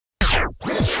So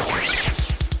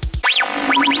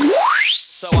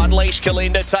Unleashed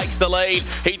Kalinda takes the lead.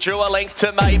 He drew a length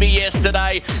to maybe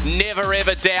yesterday. Never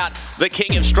ever doubt the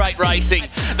king of straight racing.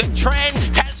 The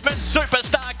Trans-Tasman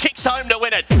superstar kicks home to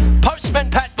win it. Postman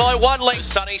Pat by 1 length.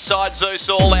 Sunnyside Zeus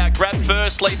all out. Grabbed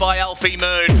firstly by Alfie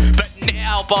Moon. But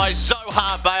now by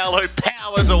Zohar Bale, who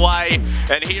powers away.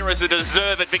 And here is a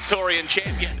deserved Victorian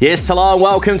champion. Yes, hello and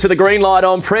welcome to the Green Light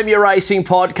on Premier Racing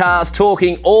podcast,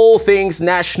 talking all things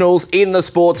Nationals in the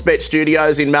Sportsbet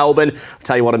studios in Melbourne. I'll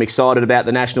tell you what I'm excited about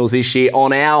the Nationals this year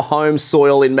on our home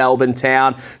soil in Melbourne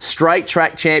town. Straight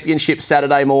Track Championship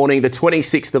Saturday morning, the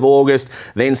 26th of August.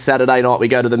 Then Saturday night we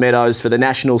go to the Meadows for the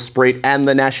National Sprint and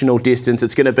the National Distance.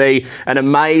 It's going to be an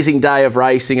amazing day of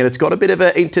racing, and it's got a bit of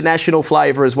an international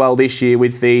flavour as well this year,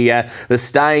 with the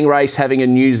staying race having a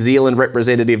New Zealand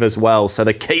representative as well. So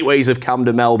the Kiwis have come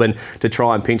to Melbourne to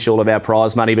try and pinch all of our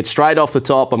prize money. But straight off the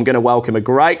top, I'm going to welcome a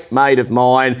great mate of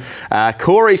mine,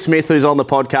 Corey Smith, who's on the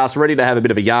podcast, ready to have a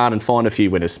bit of a yarn and find a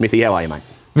few winners. Smithy, how are you, mate?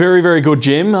 Very, very good,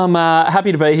 Jim. I'm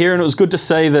happy to be here, and it was good to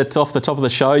see that off the top of the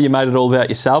show you made it all about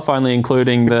yourself, only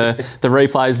including the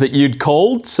replays that you'd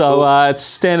called. So it's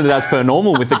standard as per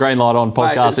normal with the Green Light on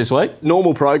podcast this week.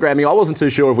 Normal programming. I wasn't too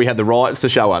sure if we had the rights to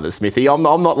show others, Smithy. I'm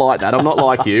not like that. I'm not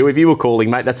like you. If you were calling,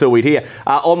 mate, that's all we'd hear.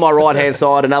 On my right-hand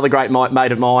side, another great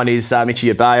mate of mine is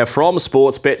Mitchy Abaya from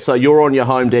Sportsbet. So you're on your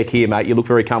home deck here, mate. You look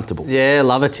very comfortable. Yeah,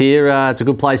 love it here. It's a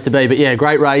good place to be. But yeah,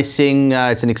 great racing.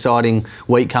 It's an exciting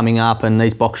week coming up, and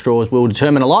these box draws will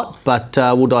determine a lot, but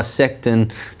we'll dissect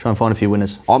and try and find a few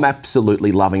winners. I'm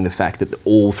absolutely loving the fact that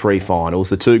all three finals,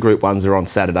 the two Group 1s are on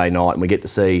Saturday night, and we get to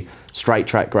see straight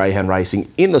track greyhound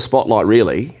racing in the spotlight,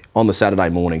 really, on the Saturday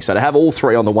morning. So to have all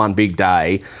three on the one big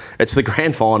day, it's the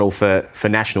grand final for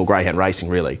national greyhound racing,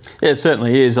 really. Yeah, it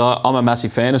certainly is. I'm a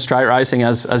massive fan of straight racing,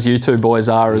 as you two boys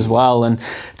are as well. And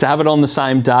to have it on the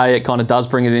same day, it kind of does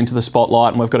bring it into the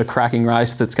spotlight, and we've got a cracking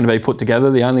race that's going to be put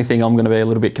together. The only thing I'm going to be a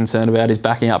little bit concerned about is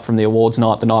backing up from the awards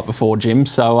night the night before, Jim.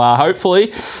 So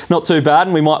hopefully not too bad,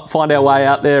 and we might find our way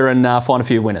out there and find a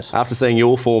few winners. After seeing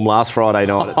your form last Friday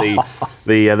night at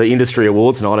the industry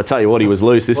awards night, I tell you what, he was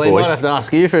loose, this boy. We might have to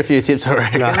ask you for a few tips, I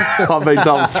reckon. No, I've been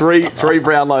told three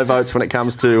Brownlow votes when it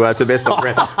comes to best of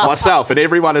round. Myself, and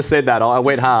everyone has said that. I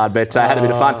went hard, but had a bit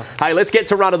of fun. Hey, let's get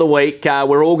to run of the week.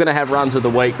 We're all going to have runs of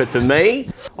the week, but for me,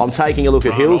 I'm taking a look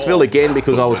at Hillsville again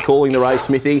because I was calling the race,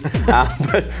 Smithy.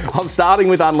 But I'm starting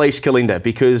with Unleashed Kalinda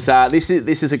because this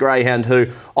is a greyhound who,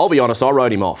 I'll be honest, I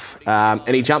wrote him off.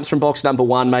 And he jumps from box number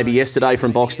 1, maybe yesterday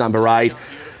from box number 8.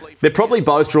 They're probably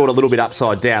both drawn a little bit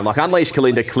upside down. Like Unleashed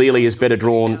Kalinda clearly is better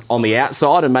drawn on the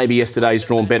outside, and maybe yesterday's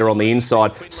drawn better on the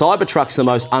inside. Cybertruck's the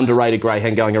most underrated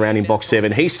greyhound going around in box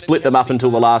 7. He split them up until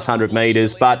the last 100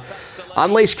 metres, but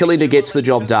Unleashed Kalinda gets the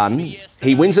job done.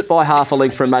 He wins it by half a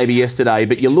length from maybe yesterday,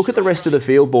 but you look at the rest of the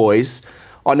field, boys.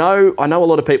 I know a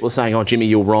lot of people are saying, oh, Jimmy,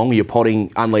 you're wrong, you're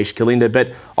potting Unleashed Kalinda,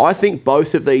 but I think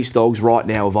both of these dogs right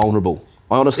now are vulnerable.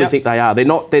 I honestly think they are. They're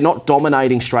not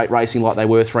dominating straight racing like they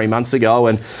were 3 months ago,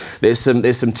 and there's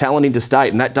some talent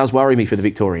interstate, and that does worry me for the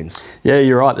Victorians. Yeah,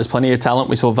 you're right. There's plenty of talent.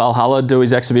 We saw Valhalla do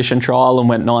his exhibition trial and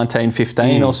went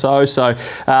 19-15 or so. So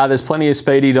there's plenty of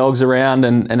speedy dogs around,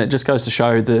 and it just goes to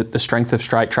show the strength of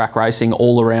straight track racing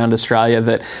all around Australia.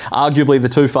 That arguably the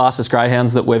two fastest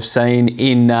greyhounds that we've seen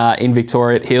in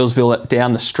Victoria at Hillsville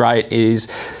down the straight is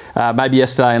maybe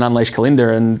yesterday and Unleashed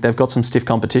Kalinda, and they've got some stiff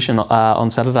competition on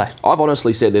Saturday. I've honestly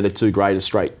said they're the two greatest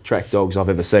straight track dogs I've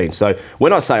ever seen. So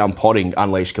when I say I'm potting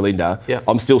Unleashed Kalinda,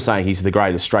 I'm still saying he's the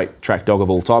greatest straight track dog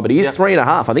of all time. But he is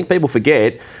 3.5. I think people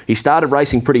forget he started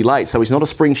racing pretty late, so he's not a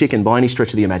spring chicken by any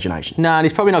stretch of the imagination. No, and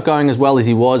he's probably not going as well as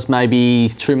he was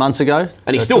maybe 2 months ago.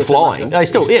 And he's still flying. He's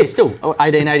still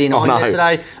 1889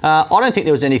 yesterday. I don't think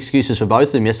there was any excuses for both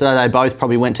of them yesterday. They both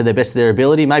probably went to their best of their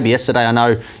ability. Maybe yesterday, I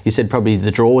know you said probably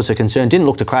the draw was a concern. Didn't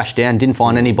look to crash down, didn't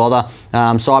find any bother.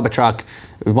 Cybertruck,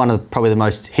 one of probably the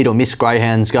most hit or miss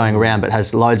greyhounds going around, but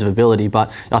has loads of ability.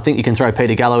 But I think you can throw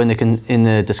Peter Gallo in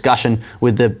the discussion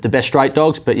with the best straight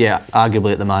dogs. But yeah,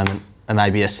 arguably at the moment, and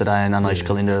maybe yesterday and Unleashed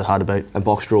Kalinda are hard to beat. And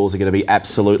box draws are going to be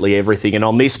absolutely everything. And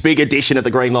on this big edition of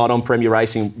the Green Light on Premier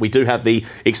Racing, we do have the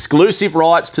exclusive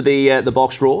rights to the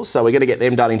box draws, so we're going to get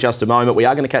them done in just a moment. We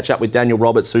are going to catch up with Daniel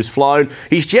Roberts, who's flown.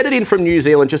 He's jetted in from New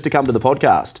Zealand just to come to the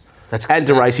podcast.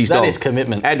 To race his dog. That is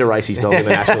commitment. And to race his dog in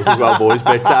the Nationals as well, boys.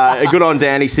 But good on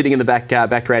Dan. He's sitting in the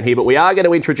background here. But we are going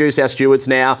to introduce our stewards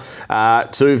now.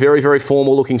 Two very, very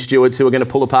formal-looking stewards who are going to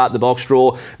pull apart the box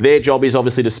draw. Their job is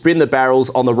obviously to spin the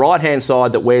barrels on the right-hand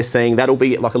side that we're seeing. That'll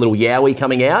be like a little yowie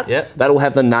coming out. Yep. That'll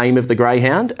have the name of the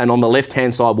greyhound. And on the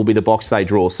left-hand side will be the box they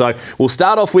draw. So we'll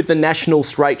start off with the National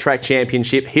Straight Track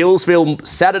Championship. Hillsville,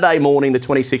 Saturday morning, the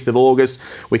 26th of August.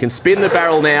 We can spin the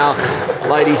barrel now.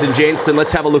 ladies and gents, and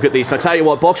let's have a look at this. I tell you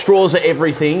what, box draws are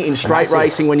everything in straight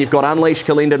racing. When you've got Unleashed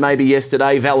Kalinda maybe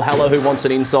yesterday, Valhalla who wants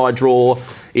an inside draw,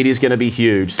 it is going to be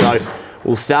huge. So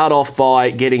we'll start off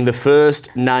by getting the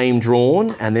first name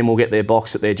drawn, and then we'll get their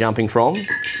box that they're jumping from.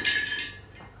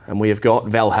 And we have got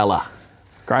Valhalla.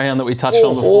 Greyhound that we touched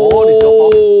on before. He's got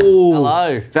box.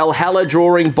 Hello. Valhalla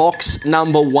drawing box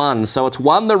number 1. So it's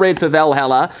won the red for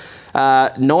Valhalla.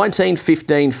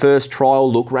 1915 first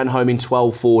trial look, ran home in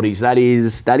 1240s.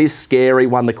 That is scary.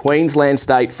 Won the Queensland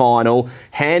State Final.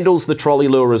 Handles the trolley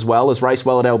lure as well. Has raced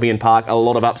well at Albion Park. A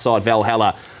lot of upside.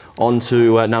 Valhalla on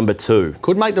to number 2.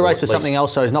 Could make the race for something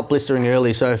else, so he's not blistering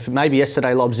early. So if maybe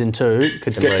yesterday lobs in 2,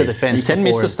 could get to the fence. You can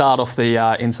miss the start off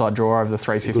the inside draw over the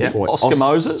 350. Oscar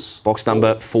Moses. Box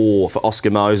number 4 for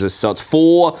Oscar Moses. So it's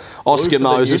 4 Oscar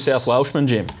Moses. New South Welshman,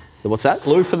 Jim. What's that?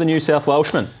 Blue for the New South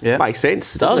Welshman. Yeah. Makes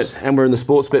sense, doesn't it? And we're in the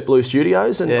Sportsbet Blue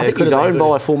Studios, and I think he's owned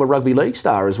by a former rugby league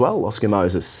star as well, Oscar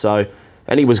Moses. So,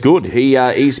 and he was good.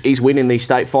 He's winning the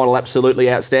state final,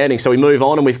 absolutely outstanding. So we move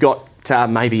on, and we've got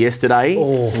maybe yesterday.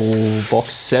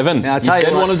 Box 7. Now, you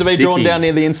said wanted to be drawn down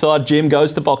near the inside. Jim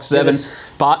goes to box 7,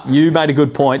 but you made a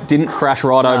good point. Didn't crash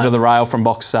right over to the rail from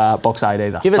box 8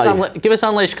 either. Give us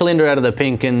Unleashed Kalinda out of the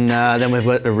pink, and then we've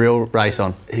got the real race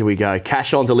on. Here we go.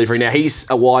 Cash on delivery. Now he's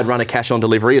a wide runner. Cash on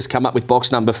delivery has come up with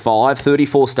box number 5.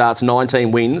 34 starts,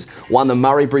 19 wins. Won the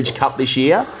Murray Bridge Cup this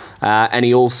year. And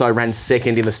he also ran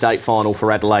second in the state final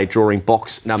for Adelaide, drawing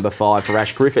box number 5 for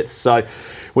Ash Griffiths. So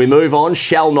we move on.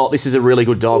 Shall Not. This is a really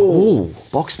good dog. Ooh,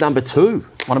 box number 2.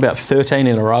 Won about 13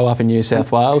 in a row up in New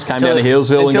South Wales. Came down to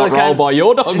Hillsville and got rolled by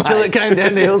your dog, mate. Until it came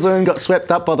down to Hillsville and got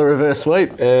swept up by the reverse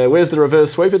sweep. Where's the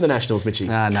reverse sweep in the Nationals, Mitchie?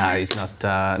 No, he's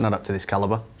not up to this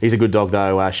calibre. He's a good dog,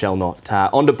 though, Shall Not.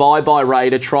 On to Bye Bye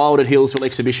Raider. Trialled at Hillsville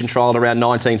Exhibition Trial around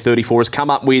 1934. Has come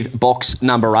up with box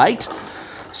number 8.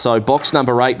 So box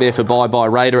number 8 there for Bye Bye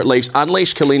Raider. It leaves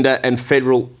Unleashed Kalinda and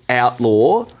Federal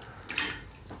Outlaw.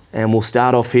 And we'll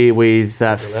start off here with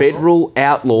Federal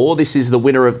Outlaw. This is the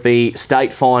winner of the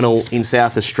state final in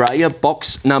South Australia,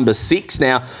 box number 6.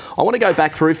 Now, I want to go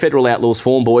back through Federal Outlaw's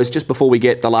form, boys, just before we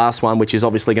get the last one, which is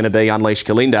obviously going to be Unleashed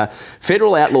Kalinda.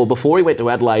 Federal Outlaw, before he went to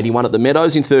Adelaide, he won at the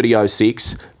Meadows in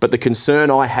 30.06, but the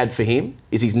concern I had for him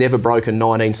is he's never broken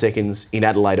 19 seconds in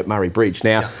Adelaide at Murray Bridge.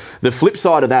 Now, the flip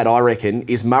side of that, I reckon,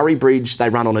 is Murray Bridge, they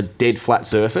run on a dead flat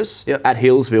surface. At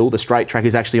Hillsville, the straight track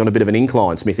is actually on a bit of an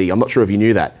incline, Smithy. I'm not sure if you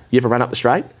knew that. You ever run up the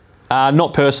straight?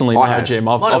 Not personally, no, Jim.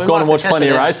 I've gone and watched plenty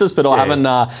of races, but I haven't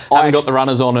got the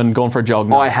runners on and gone for a jog.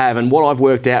 No. I have, and what I've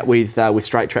worked out with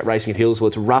straight track racing at Hillsville,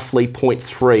 it's roughly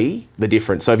 0.3 the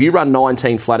difference. So if you run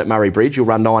 19 flat at Murray Bridge, you'll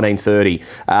run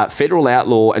 19.30. Federal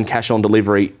Outlaw and Cash on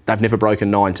Delivery, they've never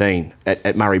broken 19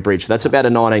 at Murray Bridge. That's about a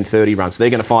 19.30 run, so they're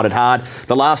going to find it hard.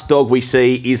 The last dog we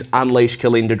see is Unleashed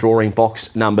Kalinda drawing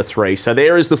box number 3. So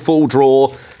there is the full draw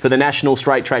for the National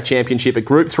Straight Track Championship at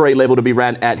Group 3 level to be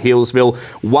ran at Hillsville.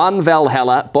 1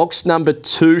 Valhalla, box number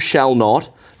 2 Shall Not,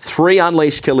 3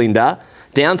 Unleashed Kalinda,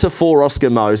 down to 4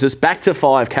 Oscar Moses, back to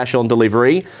 5 Cash on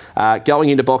Delivery, going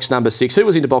into box number 6. Who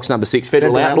was into box number 6?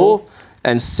 Federal Outlaw.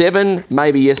 And 7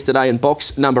 maybe yesterday, and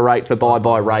box number 8 for Bye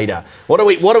Bye Raider. What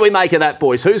do we make of that,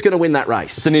 boys? Who's going to win that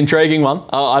race? It's an intriguing one.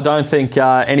 I don't think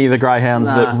any of the greyhounds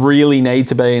that really need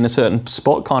to be in a certain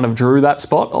spot kind of drew that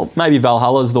spot. Or maybe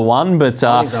Valhalla's the one, but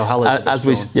as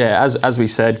we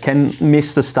said, can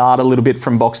miss the start a little bit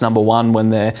from box number 1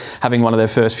 when they're having one of their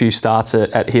first few starts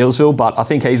at Hillsville. But I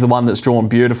think he's the one that's drawn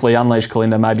beautifully. Unleashed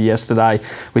Kalinda maybe yesterday.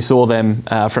 We saw them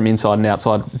from inside and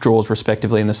outside draws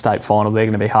respectively in the state final. They're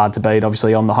going to be hard to beat,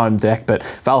 obviously on the home deck, but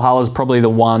Valhalla's probably the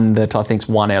one that I think's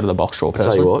one out of the box draw. I'll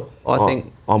tell you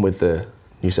what, I'm with the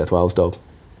New South Wales dog.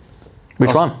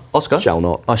 Which one? Oscar? Shall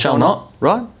Not. Oh, Shall Not.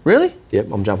 Right? Really?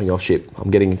 Yep, I'm jumping off ship. I'm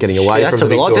getting away from the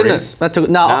Victorians. That took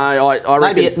a lot, didn't it? That took, I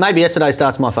reckon maybe yesterday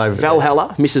starts my favourite.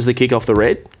 Valhalla misses the kick off the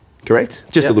red, correct?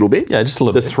 Just a little bit. Yeah, just a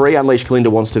little bit. The 3 Unleashed Kalinda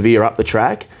wants to veer up the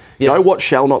track. Go watch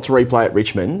Shall Not to replay at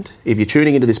Richmond. If you're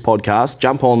tuning into this podcast,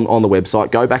 jump on the website,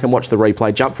 go back and watch the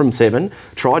replay. Jump from 7,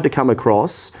 tried to come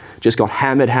across, just got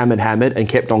hammered, and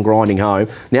kept on grinding home.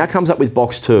 Now comes up with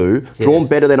box 2, drawn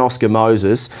better than Oscar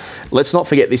Moses. Let's not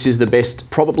forget this is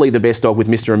probably the best dog with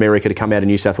Mr. America to come out of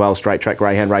New South Wales straight track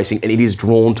greyhound racing, and it is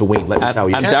drawn to win, let me tell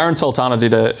you. And Darren Sultana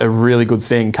did a really good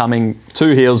thing coming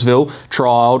to Hillsville,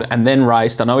 trialled and then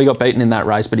raced. I know he got beaten in that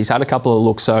race, but he's had a couple of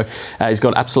looks, so he's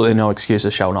got absolutely no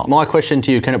excuses. Shall Not. My question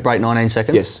to you, can it break 19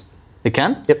 seconds? Yes. It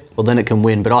can? Yep. well, then it can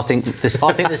win. But I think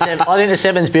the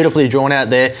seven's beautifully drawn out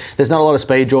there. There's not a lot of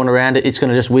speed drawn around it. It's going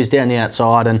to just whiz down the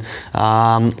outside,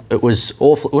 and it was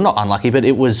awful. Well, not unlucky, but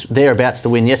it was thereabouts to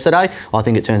win yesterday. I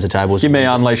think it turns the tables. Give me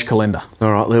Unleash Kalinda.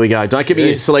 All right, there we go. Don't give me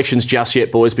your selections just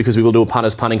yet, boys, because we will do a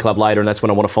Punters Punting Club later, and that's when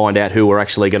I want to find out who we're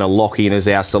actually going to lock in as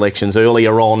our selections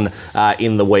earlier on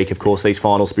in the week. Of course, these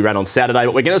finals will be run on Saturday,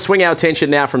 but we're going to swing our attention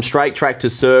now from straight track to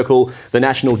circle, the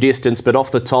national distance. But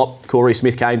off the top, Corey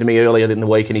Smith came to me earlier in the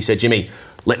week and he said, Jimmy,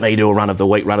 let me do a run of the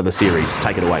week, run of the series.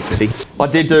 Take it away, Smithy. I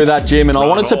did do that, Jim, and I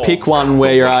wanted to pick one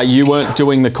where you weren't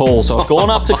doing the call. So I've gone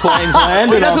up to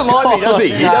Queensland. He doesn't like me, does he?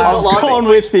 He does not like me. I've gone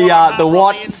with the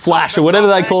White Flash, or whatever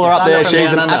they call her up there. She's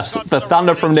the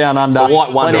Thunder from Down Under. The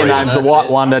White Wonder. Plenty of names, the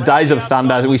White Wonder, Days of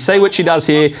Thunder. We see what she does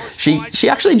here. She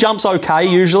actually jumps okay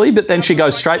usually, but then she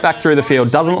goes straight back through the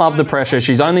field. Doesn't love the pressure.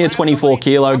 She's only a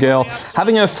 24-kilo girl.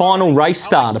 Having her final race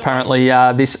start, apparently,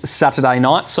 this Saturday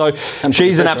night. So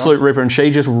she's an absolute ripper, and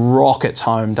she just rockets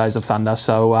home, Days of Thunder.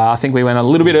 So I think we went a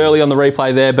little bit early on the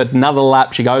replay there, but another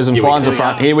lap, she goes and finds the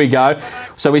front. Here we go.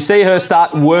 So we see her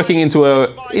start working into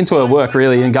her work,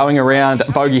 really, and going around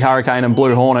Bogey Hurricane and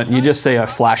Blue Hornet, and you just see her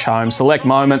flash home. Select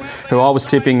Moment, who I was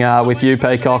tipping with you,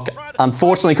 Peacock,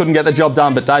 unfortunately couldn't get the job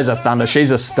done, but Days of Thunder,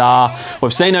 she's a star.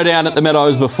 We've seen her down at the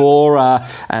Meadows before,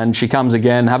 and she comes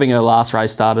again, having her last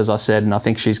race start, as I said, and I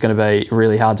think she's going to be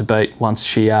really hard to beat once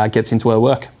she gets into her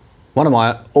work. One of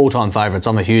my all-time favourites.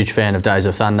 I'm a huge fan of Days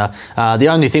of Thunder. The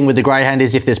only thing with the Greyhound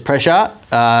is if there's pressure,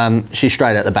 she's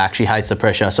straight at the back. She hates the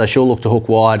pressure, so she'll look to hook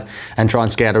wide and try and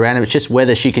scout around him. It's just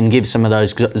whether she can give some of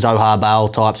those Zohar Bale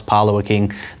types, Palua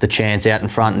King, the chance out in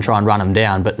front and try and run them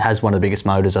down, but has one of the biggest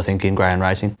motors, I think, in greyhound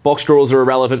racing. Box draws are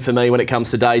irrelevant for me when it comes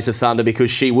to Days of Thunder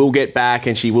because she will get back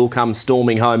and she will come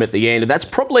storming home at the end. And that's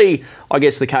probably, I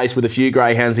guess, the case with a few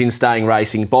greyhounds in staying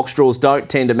racing. Box draws don't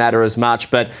tend to matter as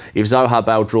much, but if Zohar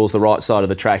Bale draws the right side of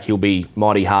the track, he'll be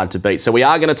mighty hard to beat. So we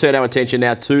are going to turn our attention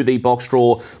now to the box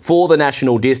draw for the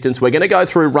national distance. We're going to go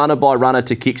through runner by runner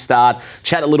to kickstart,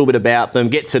 chat a little bit about them,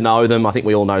 get to know them. I think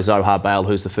we all know Zohar Bale,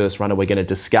 who's the first runner we're going to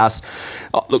discuss.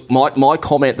 Look, my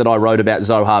comment that I wrote about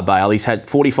Zohar Bale, he's had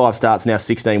 45 starts now,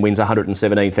 16 wins,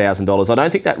 $117,000. I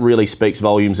don't think that really speaks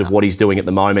volumes of what he's doing at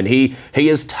the moment. He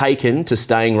has taken to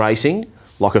staying racing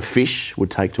like a fish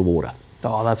would take to water.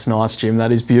 Oh, that's nice, Jim.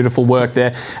 That is beautiful work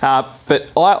there.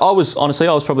 But I was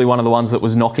probably one of the ones that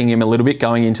was knocking him a little bit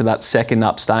going into that second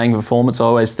up staying performance. I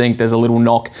always think there's a little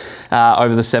knock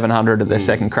over the 700 at their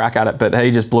second crack at it, but he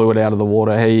just blew it out of the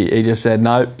water. He just said,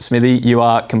 no, Smithy, you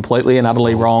are completely and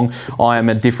utterly wrong. I am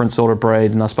a different sort of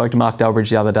breed. And I spoke to Mark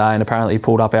Delbridge the other day, and apparently he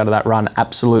pulled up out of that run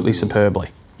absolutely superbly.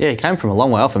 Yeah, he came from a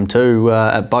long way off him too,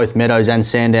 at both Meadows and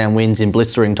Sandown wins in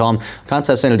blistering time. Can't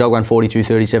say I've seen a dog run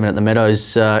 42.37 at the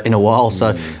Meadows in a while.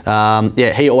 So,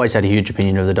 yeah, he always had a huge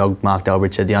opinion of the dog. Mark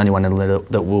Delbridge said the only one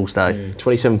that will stay.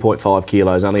 27.5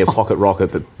 kilos, only a pocket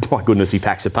rocket, but my goodness, he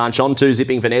packs a punch. On to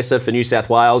Zipping Vanessa for New South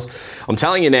Wales. I'm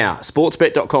telling you now,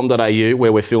 sportsbet.com.au,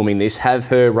 where we're filming this, have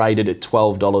her rated at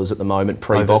 $12 at the moment,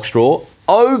 pre-box draw.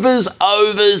 Overs,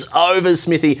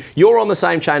 Smithy. You're on the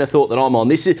same chain of thought that I'm on.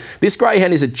 This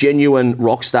greyhound is a genuine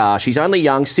rock star. She's only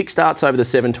young, 6 starts over the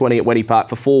 720 at Wendy Park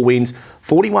for 4 wins,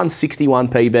 41.61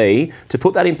 PB. To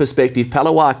put that in perspective,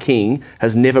 Palawar King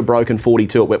has never broken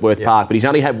 42 at Wentworth Park, but he's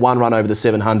only had one run over the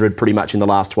 700 pretty much in the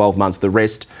last 12 months. The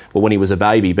rest were when he was a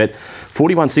baby. But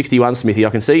 41.61, Smithy, I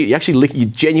can see you're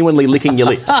genuinely licking your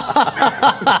lips.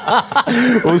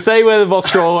 We'll see where the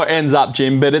box draw ends up,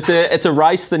 Jim, but it's a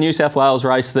race, the New South Wales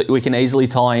race, that we can easily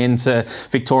tie into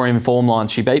Victorian form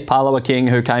lines. She beat Palawar King,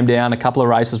 who came down a couple of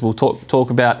races. We'll talk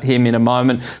about him in a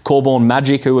moment. Corborn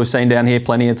Magic, who we've seen down here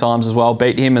plenty of times as well,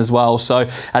 beat him as well. So,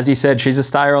 as you said, she's a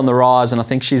stayer on the rise, and I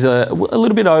think she's a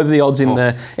little bit over the odds in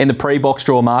the pre-box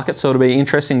draw market. So it'll be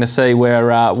interesting to see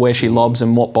where she lobs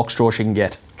and what box draw she can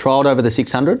get. Trialled over the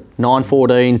 600,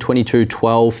 9.14, 22.12,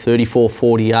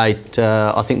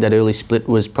 34.48. I think that early split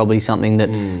was probably something that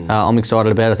I'm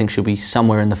excited about. I think she'll be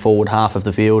somewhere in the forward half of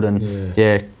the field, and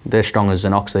yeah, they're strong as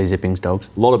an ox, these Zippings dogs.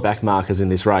 A lot of back markers in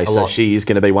this race, so she is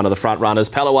going to be one of the front runners.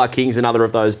 Palawar King's another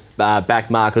of those back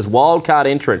markers. Wildcard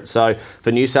entrant, so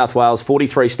for New South Wales,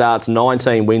 43 starts,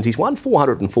 19 wins. He's won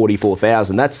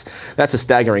 $444,000. That's a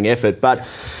staggering effort, but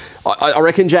I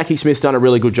reckon Jackie Smith's done a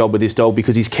really good job with this dog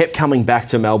because he's kept coming back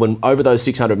to Melbourne over those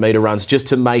 600 metre runs just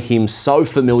to make him so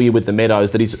familiar with the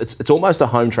Meadows that it's almost a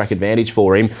home track advantage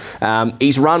for him.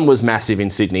 His run was massive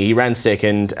in Sydney. He ran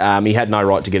second. He had no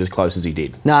right to get as close as he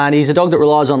did. No, and he's a dog that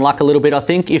relies on luck a little bit. I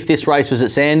think if this race was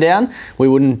at Sandown, we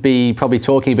wouldn't be probably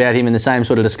talking about him in the same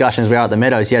sort of discussions we are at the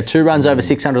Meadows. He had 2 runs over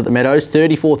 600 at the Meadows,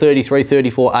 34.33,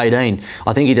 34.18.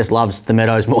 I think he just loves the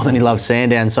Meadows more than he loves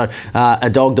Sandown. So a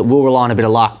dog that will rely on a bit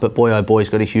of luck, but but boy oh boy, he's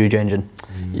got a huge engine.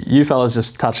 You fellas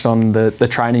just touched on the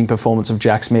training performance of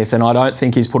Jack Smith, and I don't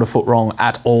think he's put a foot wrong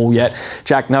at all yet.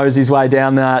 Jack knows his way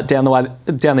down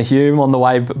the Hume on the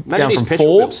way down from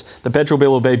Forbes. The petrol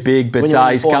bill will be big, but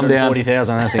he's come down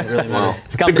 40,000. I don't think it really matters.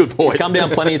 That's a good point. He's come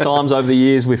down plenty of times over the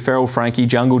years with Feral Frankie,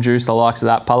 Jungle Juice, the likes of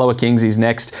that. Paloa King's his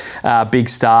next big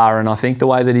star, and I think the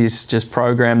way that he's just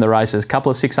programmed the races, a couple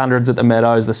of 600s at the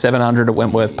Meadows, the 700 at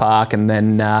Wentworth Park, and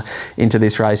then into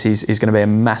this race, he's going to be a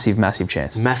massive, massive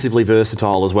chance. Massively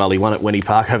versatile as well. He won at Wenny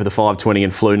Park over the 520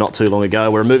 and flew not too long ago.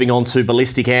 We're moving on to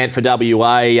Ballistic Ant for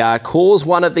WA. Caused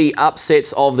one of the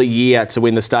upsets of the year to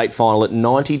win the state final at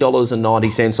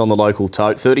 $90.90 on the local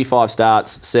tote. 35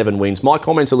 starts, 7 wins. My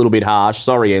comment's a little bit harsh.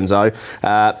 Sorry, Enzo.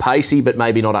 Pacey, but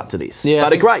maybe not up to this. Yeah,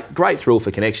 but a great thrill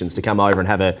for Connections to come over and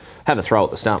have a throw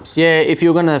at the stumps. Yeah, if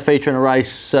you're going to feature in a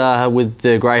race with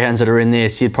the greyhounds that are in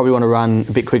this, you'd probably want to run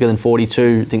a bit quicker than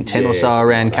 42, I think 10 or so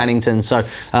around Cannington. So,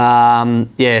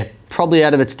 probably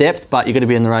out of its depth, but you've got to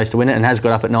be in the race to win it, and has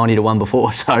got up at 90 to 1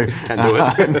 before, so can do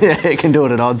it. yeah, it can do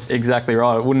it at odds. Exactly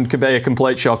right. It wouldn't be a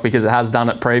complete shock because it has done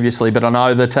it previously, but I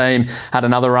know the team had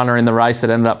another runner in the race that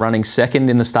ended up running second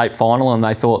in the state final, and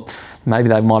they thought maybe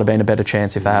they might have been a better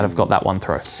chance if they had have got that one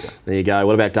through. There you go.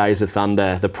 What about Days of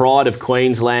Thunder? The pride of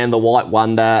Queensland, the White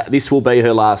Wonder. This will be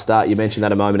her last start. You mentioned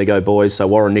that a moment ago, boys. So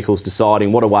Warren Nichols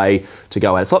deciding what a way to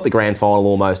go out. It's like the grand final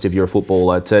almost if you're a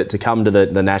footballer, to come to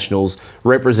the Nationals,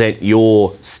 represent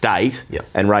your state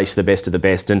and race the best of the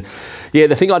best. And yeah,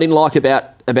 the thing I didn't like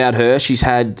about her, she's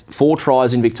had 4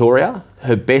 tries in Victoria.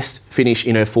 Her best finish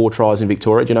in her 4 tries in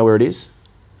Victoria. Do you know where it is?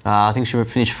 I think she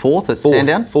finished fourth at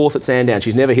Sandown. Fourth at Sandown.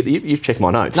 She's never hit. You've checked my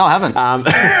notes. No, I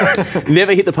haven't.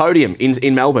 Never hit the podium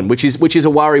in Melbourne, which is a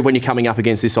worry when you're coming up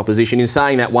against this opposition. In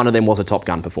saying that, one of them was a Top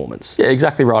Gun performance. Yeah,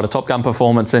 exactly right. A Top Gun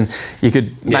performance, and you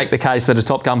could make the case that a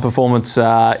Top Gun performance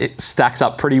it stacks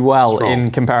up pretty well in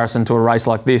comparison to a race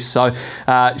like this. So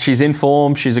she's in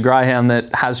form. She's a greyhound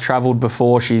that has travelled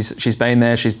before. She's been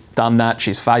there. She's done that.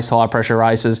 She's faced high pressure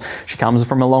races. She comes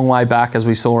from a long way back, as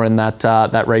we saw in that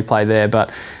replay there.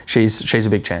 But she's a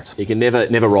big chance. You can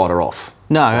never write her off.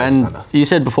 No, and you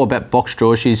said before about box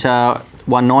draws. She's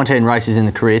won 19 races in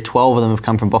the career. 12 of them have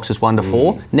come from boxes 1 to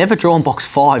 4. Never drawn box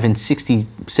 5 in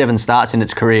 67 starts in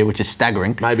its career, which is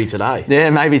staggering. Maybe today. Yeah,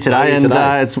 maybe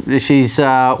today. She's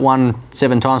won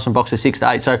 7 times from boxes 6 to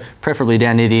 8, so preferably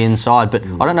down near the inside. But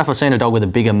I don't know if I've seen a dog with a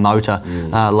bigger motor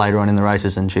later on in the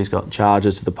races than she's got.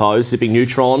 Charges to the pose. Zipping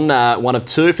Neutron, 1 of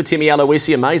 2 for Timmy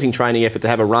Aloisi. Amazing training effort to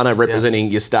have a runner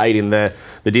representing your state in the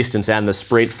distance and the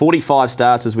sprint. 45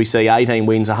 starts as we see, 18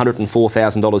 wins,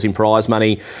 $104,000 in prize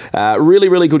money.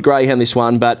 Really good greyhound, this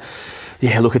one, but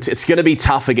yeah, look, it's going to be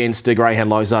tough against a greyhound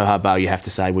like Zohar Bale, you have to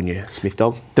say, wouldn't you, Smith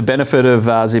Dog? The benefit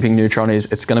of Zipping Neutron is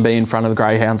it's going to be in front of the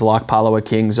greyhounds like Paloa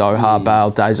King, Zohar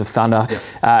Bale, Days of Thunder.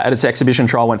 At its exhibition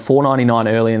trial, went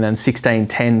 4.99 early and then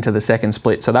 16.10 to the second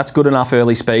split. So that's good enough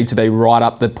early speed to be right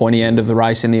up the pointy end of the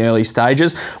race in the early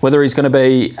stages. Whether he's going to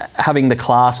be having the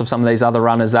class of some of these other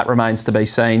runners, that remains to be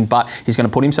seen. But he's going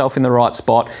to put himself in the right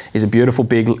spot. He's a beautiful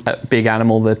big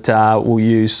animal that will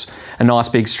use a nice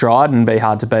big stride and be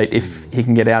hard to beat if he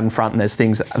can get out in front and there's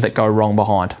things that go wrong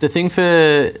behind. The thing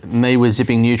for me with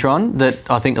Zipping Neutron that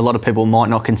I think a lot of people might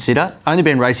not consider, only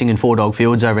been racing in 4-dog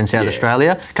fields over in South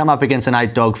Australia, come up against an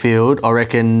 8-dog field, I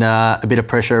reckon a bit of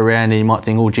pressure around and you might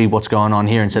think, oh gee, what's going on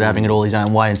here, instead of having it all his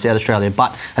own way in South Australia,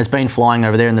 but has been flying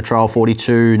over there in the trial.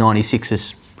 42.96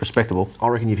 is respectable. I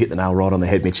reckon you've hit the nail right on the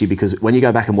head, Mitchie, because when you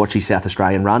go back and watch his South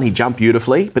Australian run, he jumped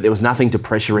beautifully, but there was nothing to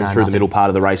pressure him through the middle part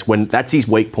of the race. When that's his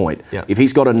weak point. If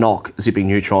he's got a knock, Zipping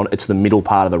Neutron, it's the middle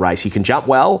part of the race. He can jump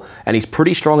well, and he's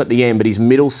pretty strong at the end, but his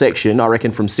middle section, I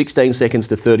reckon from 16 seconds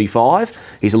to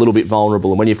 35, he's a little bit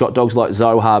vulnerable. And when you've got dogs like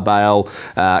Zohar Bale,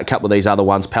 a couple of these other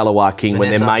ones, Palawa King, when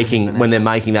they're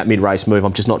making that mid-race move,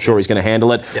 I'm just not sure he's going to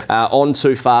handle it. On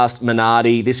too fast,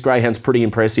 Minardi. This greyhound's pretty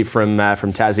impressive from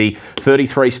Tassie.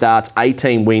 33 starts,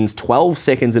 18 wins, 12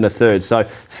 seconds and a third. So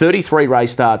 33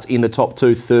 race starts in the top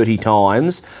 2 30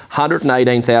 times,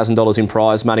 $118,000 in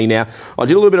prize money. Now, I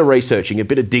did a little bit of researching, a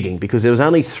bit of digging, because there was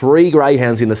only 3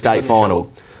 greyhounds in the state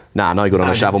final. Nah, no good on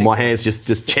a shovel. My hands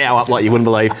just chow up like you wouldn't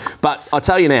believe. But I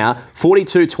tell you now,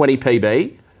 42.20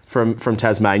 PB from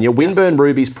Tasmania. Winburn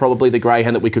Ruby's probably the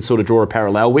greyhound that we could sort of draw a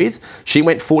parallel with. She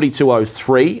went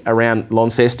 42.03 around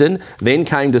Launceston, then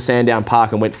came to Sandown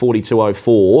Park and went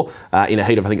 42.04 in a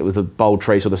heat of, I think it was the Bold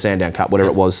Trees or the Sandown Cup, whatever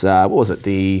it was. What was it?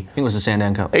 I think it was the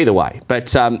Sandown Cup. Either way. But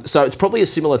so it's probably a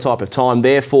similar type of time.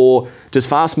 Therefore, does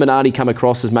Fast Minardi come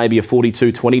across as maybe a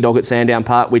 42.20 dog at Sandown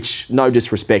Park, which, no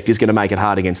disrespect, is going to make it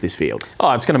hard against this field?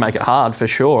 Oh, it's going to make it hard for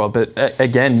sure. But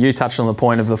again, you touched on the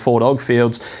point of the 4-dog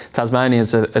fields. Tasmania,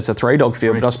 it's it's a 3-dog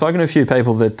field. But I've spoken to a few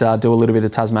people that do a little bit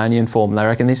of Tasmanian form. They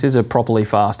reckon this is a properly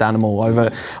fast animal. Over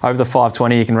the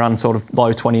 520, you can run sort of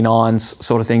low 29s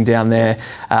sort of thing down there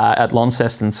at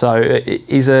Launceston. So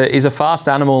he's a fast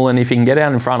animal, and if he can get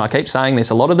out in front, I keep saying this,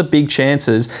 a lot of the big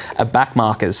chances are back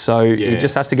markers. So he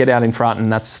just has to get out in front,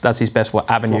 and that's his best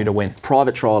avenue to win.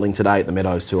 Private trialling today at the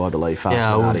Meadows too, I believe. Fast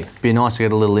Minardi. It would be nice to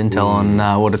get a little intel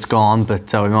on what it's gone,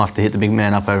 but we might have to hit the big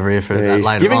man up over here for that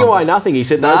later. Giving away nothing. He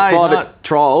said those private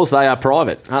trials, they are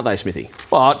private, aren't they, Smithy?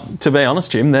 Well, to be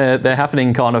honest, Jim, they're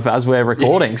happening kind of as we're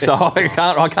recording, so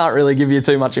I can't really give you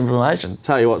too much information.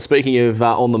 Tell you what, speaking of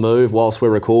on the move whilst we're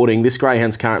recording, this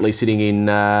greyhound's currently sitting in,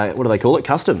 what do they call it,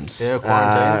 customs. Yeah,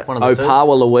 quarantine. One of the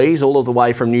Opawa Louise, all of the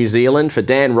way from New Zealand. For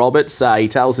Dan Roberts, he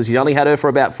tells us he's only had her for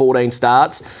about 14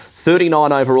 starts.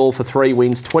 39 overall for 3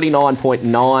 wins,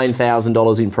 $29.9 thousand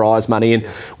in prize money. And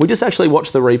we just actually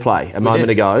watched the replay a moment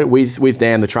ago with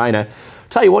Dan, the trainer.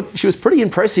 Tell you what, she was pretty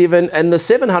impressive. And the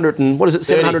 700 and, what is it,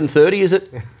 730 is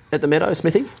it? At the Meadows,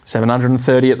 Smithy?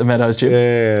 730 at the Meadows, Jim. Yeah,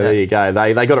 there you go.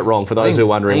 They got it wrong for those who are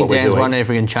wondering what we're doing. Dan's wondering if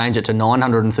we can change it to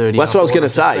 930. Well, that's what I was going to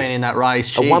say. Seen in that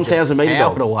race, a 1,000 metre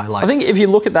dog. I think if you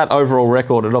look at that overall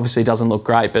record, it obviously doesn't look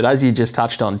great. But as you just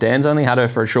touched on, Dan's only had her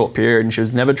for a short period, and she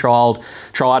was never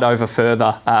tried over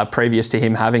further previous to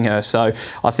him having her. So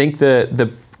I think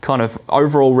the kind of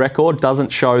overall record doesn't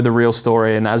show the real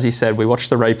story. And as he said, we watched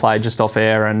the replay just off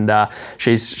air, and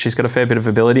she's got a fair bit of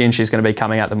ability, and she's going to be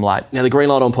coming at them late. Now, the Green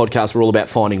Light On podcast, we're all about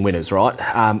finding winners, right?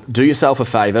 Do yourself a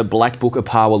favour, Black Book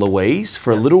Opawa Louise,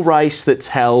 for a little race that's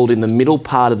held in the middle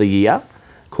part of the year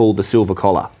called the Silver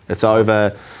Collar. It's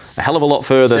over a hell of a lot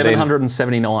further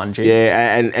 779, G.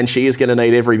 Yeah, and she is going to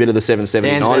need every bit of the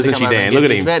 779, isn't she, Dan? Look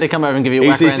at him. He's about to come over and give you a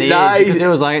whack around the ears, because he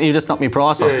was like, you just knocked me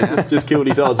price off. Just killed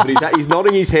his odds. But he's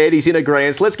nodding his head. He's in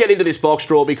agreement. Let's get into this box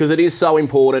draw, because it is so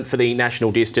important for the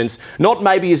national distance. Not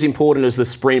maybe as important as the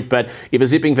sprint, but if a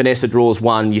Zipping Vanessa draws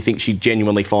one, you think she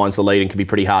genuinely finds the lead and can be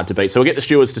pretty hard to beat. So we'll get the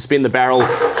stewards to spin the barrel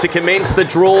to commence the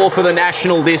draw for the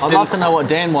national distance. I'd love to know what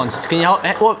Dan wants. Can you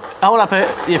hold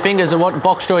up your fingers and what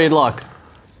box draw you'd like?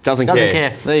 Doesn't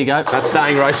care. There you go. That's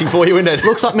staying racing for you, isn't it?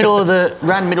 Looks like middle of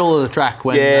the track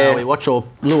when we watch your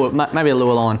lure, maybe a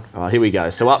lure line. All right, here we go.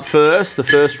 So up first, the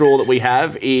first draw that we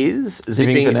have is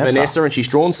Zipping Vanessa, and she's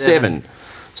drawn 7.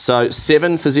 So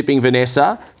 7 for Zipping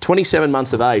Vanessa, 27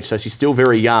 months of age, so she's still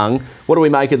very young. What do we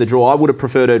make of the draw? I would have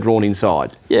preferred her drawn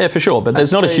inside. Yeah, for sure, but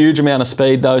there's not a huge amount of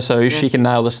speed though, so if she can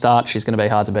nail the start, she's going to be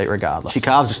hard to beat regardless.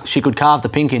 She could carve the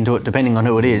pink into it depending on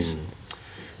who it is.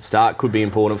 Start could be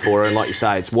important for her, and like you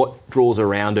say, it's what draws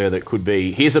around her that could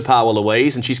be. Here's Opawa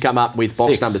Louise, and she's come up with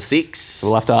box number 6.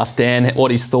 We'll have to ask Dan what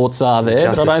his thoughts are there,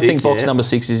 but I don't think box number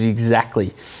 6 is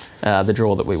exactly the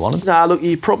draw that we wanted. No, look,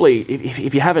 you probably,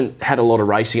 if you haven't had a lot of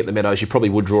racing at the Meadows, you probably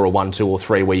would draw a 1, 2 or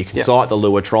 3 where you can sight the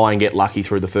lure, try and get lucky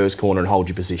through the first corner and hold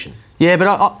your position. Yeah, but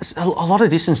a lot of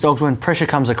distance dogs, when pressure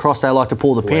comes across, they like to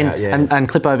pull the pin and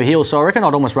clip over heel. So I reckon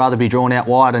I'd almost rather be drawn out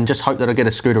wide and just hope that I get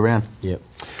a scoot around. Yep.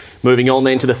 Moving on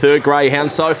then to the third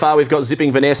greyhound. So far we've got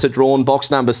Zipping Vanessa drawn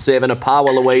box number 7, Opawa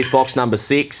Louise box number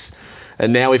 6,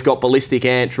 and now we've got Ballistic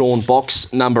Ant drawn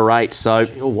box number 8. So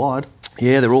all wide.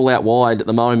 Yeah, they're all out wide at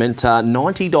the moment.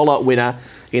 $90 winner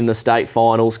in the state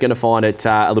finals. Going to find it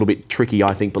a little bit tricky,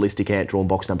 I think, Ballistic Ant drawn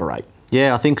box number 8.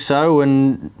 Yeah, I think so.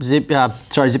 And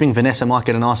Zipping Vanessa might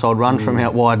get a nice old run from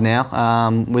out wide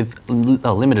now with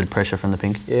limited pressure from the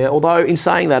pink. Yeah, although in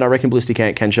saying that, I reckon Ballistic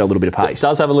Ant can show a little bit of pace. It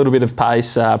does have a little bit of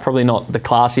pace. Probably not the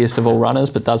classiest of all runners,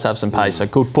 but does have some pace. So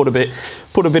could put a bit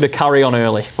of curry on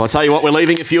early. Well, I'll tell you what, we're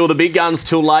leaving a few of the big guns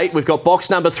till late. We've got box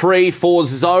number 3 for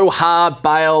Zohar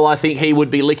Bale. I think he would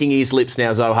be licking his lips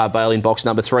now, Zohar Bale, in box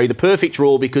number 3. The perfect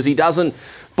draw, because he doesn't...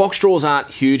 Box draws aren't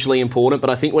hugely important, but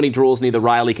I think when he draws near the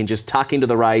rail, he can just tuck into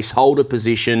the race, hold a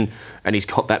position, and he's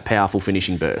got that powerful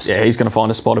finishing burst. Yeah, he's going to find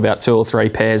a spot about 2 or 3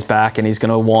 pairs back, and he's going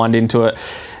to wind into it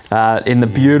in the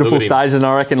beautiful stages. And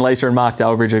I reckon Lisa and Mark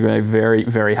Delbridge are going to be very,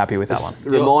 very happy with that one.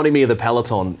 Reminding me of the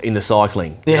peloton in the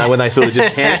cycling. You know, when they sort of just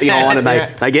camp behind and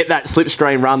they get that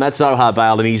slipstream run. That's Zohar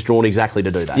Bale, and he's drawn exactly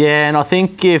to do that. Yeah, and I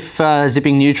think if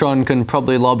Zipping Neutron can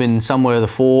probably lob in somewhere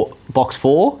box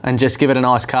 4 and just give it a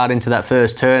nice card into that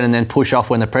first turn and then push off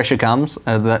when the pressure comes,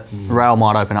 that rail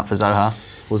might open up for Zohar.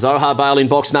 Well, Zohar Bale in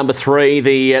box number 3,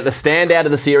 the standout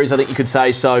of the series, I think you could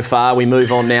say so far. We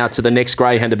move on now to the next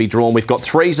greyhound to be drawn. We've got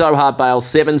 3 Zohar Bale,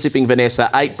 7 Zipping Vanessa,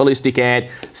 8 Ballistic Ant,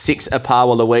 6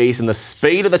 Opawa Louise, and the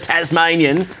speed of the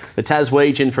Tasmanian, the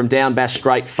Taswegian from down Bass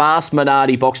Strait, Fast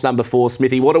Minardi, box number 4.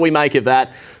 Smithy, what do we make of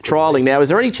that trialling now? Is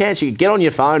there any chance you could get on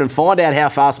your phone and find out how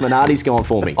fast Minardi's gone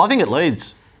for me? I think it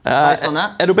leads. based on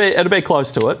that? It'll be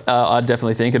close to it. I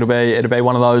definitely think it'll be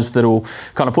one of those that'll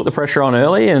kind of put the pressure on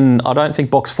early, and I don't think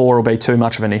box 4 will be too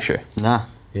much of an issue. Nah.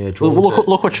 Yeah,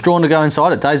 look what's drawn to go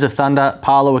inside it. Days of Thunder,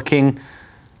 Parlour King,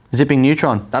 Zipping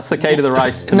Neutron. That's the key to the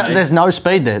race to me. There's no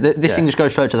speed there. This thing just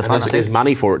goes straight to the front. There's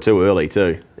money for it too early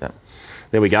too. Yeah.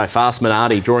 There we go. Fast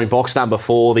Minardi drawing box number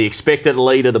 4. The expected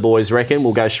leader, the boys reckon,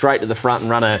 will go straight to the front and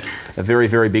run a very,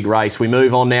 very big race. We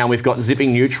move on now. We've got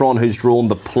Zipping Neutron, who's drawn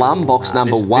the plum, box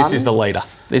number 1. This is the leader.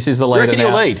 This is the leader. You reckon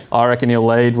he'll lead? I reckon he'll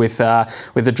lead with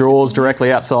the draws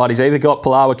directly outside. He's either got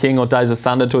Palawa King or Days of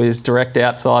Thunder to his direct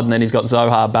outside, and then he's got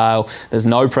Zohar Bale. There's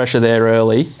no pressure there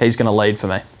early. He's going to lead for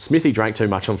me. Smithy drank too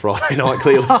much on Friday night,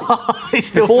 clearly. He's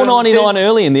still $4.99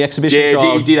 early in the exhibition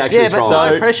trial. He did actually try.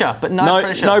 No pressure. But no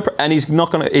pressure. And he's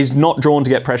not drawn to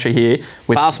get pressure here.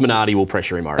 Fast Minardi will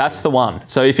pressure him, I reckon. That's the one.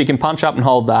 So if he can punch up and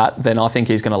hold that, then I think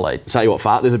he's going to lead. Tell you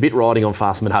what, there's a bit riding on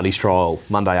Fast Minardi's trial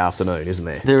Monday afternoon, isn't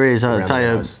there? There is. I'll tell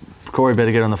you, Corey better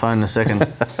get on the phone in a second.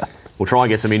 We'll try and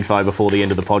get some info before the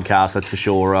end of the podcast, that's for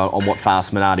sure, on what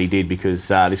Fast Minardi did, because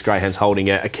this greyhound's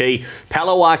holding a key.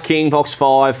 Palawa King, box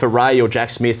 5 for Ray or Jack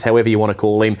Smith, however you want to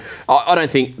call him. I don't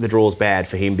think the draw's bad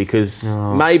for him, because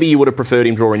maybe you would have preferred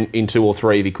him drawing in 2 or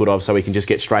 3 if he could have, so he can just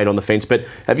get straight on the fence. But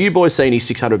have you boys seen his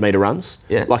 600-metre runs?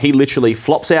 Yeah. Like, he literally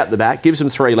flops out the back, gives them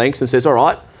 3 lengths and says, all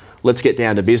right, let's get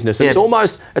down to business. And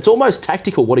it's almost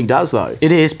tactical what he does, though.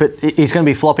 It is, but he's going to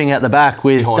be flopping out the back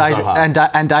with Behind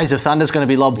and Days of Thunder's going to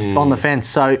be lobbed on the fence.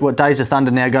 So what Days of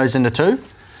Thunder now goes into 2?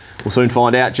 We'll soon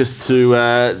find out. Just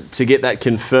to get that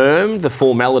confirmed, the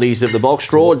formalities of the box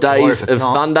draw, Days of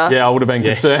Thunder. Yeah, I would have been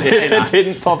concerned if it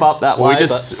didn't pop up that way.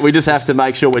 We just have to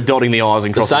make sure we're dotting the I's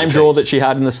and crossing the T's. Same draw that she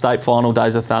had in the state final,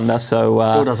 Days of Thunder. So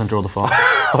still doesn't draw the 5.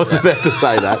 I was about to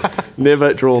say that.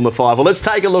 Never drawn the 5. Well, let's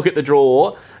take a look at the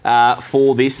draw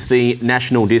for the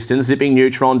national distance. Zipping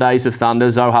Neutron, Days of Thunder,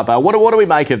 Zohar Bale. What do we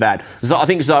make of that? I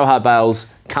think Zohar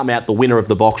Bale's come out the winner of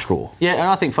the box draw. Yeah, and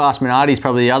I think Fast Minardi is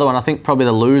probably the other one. I think probably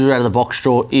the loser out of the box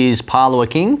draw is Parlour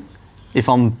King. If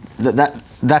I'm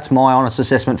that's my honest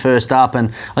assessment first up,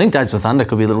 and I think Days of Thunder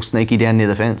could be a little sneaky down near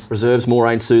the fence. Reserves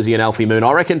Moraine, Susie and Alfie Moon.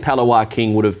 I reckon Palawa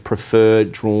King would have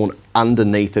preferred drawn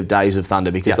underneath of Days of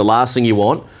Thunder, because the last thing you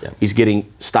want is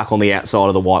getting stuck on the outside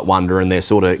of the White Wonder and they're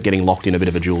sort of getting locked in a bit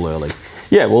of a duel early.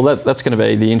 Yeah, well, that's going to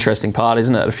be the interesting part,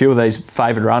 isn't it? A few of these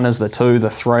favoured runners, the 2, the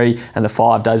 3 and the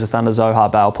 5, Days of Thunder, Zohar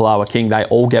Bale, Palawa King, they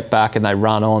all get back and they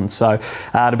run on. So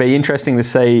it'll be interesting to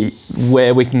see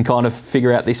where we can kind of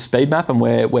figure out this speed map and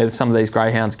where some of these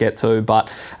greyhounds get to. But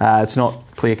it's not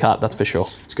clear cut, that's for sure.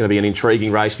 It's going to be an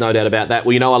intriguing race, no doubt about that.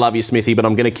 Well, you know I love you, Smithy, but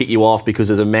I'm going to kick you off because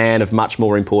there's a man of much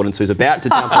more importance who's about to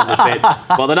jump on the set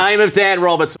by the name of Dan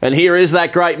Roberts. And here is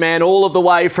that great man all of the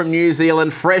way from New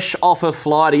Zealand, fresh off a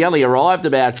flight. He only arrived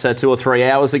about 2 or 3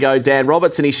 hours ago, Dan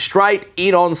Roberts, and he's straight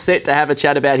in on set to have a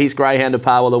chat about his greyhound of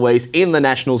Pawa Louise in the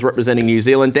Nationals representing New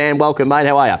Zealand. Dan, welcome, mate.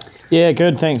 How are you? Yeah,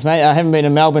 good, thanks, mate. I haven't been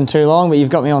in Melbourne too long, but you've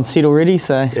got me on set already,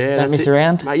 so don't miss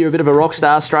around. Mate, you're a bit of a rock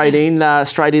star, straight in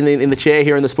the chair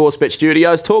here in the Sportsbet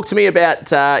studios. Talk to me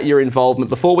about your involvement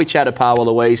before we chat at Pawa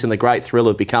Louise and the great thrill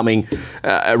of becoming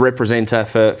a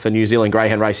representative for New Zealand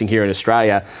greyhound racing here in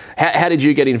Australia. How did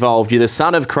you get involved? You're the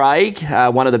son of Craig,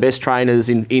 one of the best trainers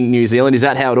in New Zealand. Is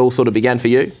that how it all sort of began for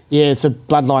you? Yeah, it's a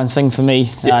bloodline thing for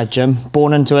me, Jim.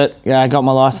 Born into it, got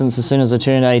my licence as soon as I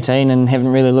turned 18 and haven't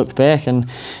really looked back. And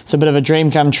it's a bit of a dream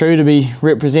come true to be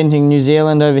representing New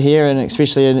Zealand over here, and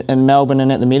especially in Melbourne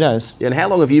and at the Meadows. Yeah, and how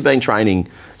long have you been training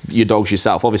your dogs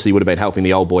yourself? Obviously, you would have been helping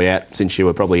the old boy out since you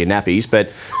were probably in nappies.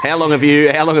 But how long have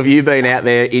you been out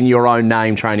there in your own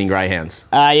name training greyhounds?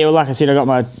 Yeah, well, like I said, I got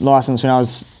my licence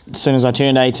as soon as I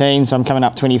turned 18, so I'm coming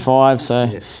up 25,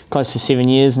 so close to 7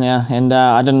 years now. And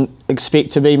I didn't expect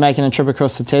to be making a trip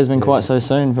across the Tasman quite so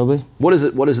soon, probably. What is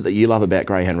it that you love about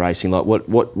greyhound racing? Like,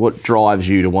 what drives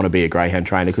you to want to be a greyhound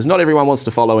trainer? Because not everyone wants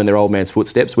to follow in their old man's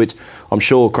footsteps, which I'm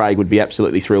sure Craig would be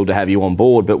absolutely thrilled to have you on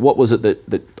board. But what was it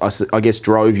that I guess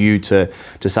drove you to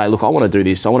say, look, I want to do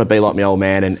this, I want to be like my old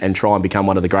man and try and become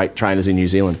one of the great trainers in New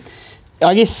Zealand?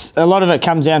 I guess a lot of it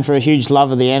comes down for a huge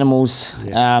love of the animals.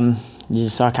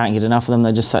 I can't get enough of them.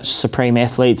 They're just such supreme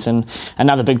athletes, and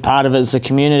another big part of it is the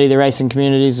community. The racing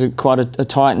community is quite a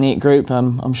tight-knit group.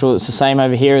 I'm sure it's the same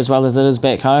over here as well as it is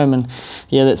back home, and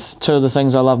that's two of the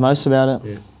things I love most about it.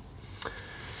 Yeah.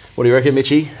 What do you reckon,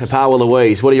 Mitchie? Pawa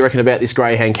Louise, what do you reckon about this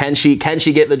greyhound? Can she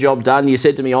get the job done? You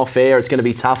said to me off air it's going to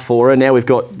be tough for her. Now we've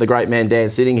got the great man Dan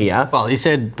sitting here. Well, he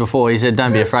said before,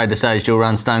 don't be afraid to say she'll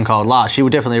run stone cold last. She will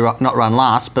definitely not run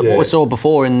last, but what we saw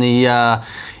before in the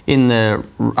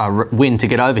win to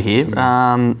get over here,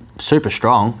 super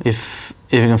strong. If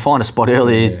if he can find a spot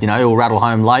early, he'll rattle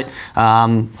home late.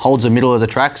 Holds the middle of the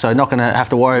track, so not going to have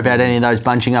to worry about any of those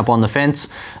bunching up on the fence.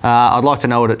 I'd like to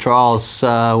know it at trials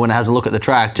when it has a look at the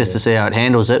track just to see how it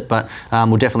handles it, but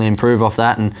we'll definitely improve off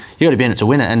that. And you got to be in it to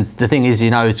win it. And the thing is,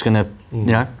 it's going to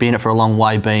be in it for a long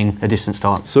way, being a distance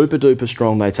type. Super duper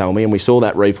strong, they tell me, and we saw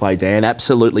that replay, Dan,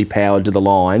 absolutely powered to the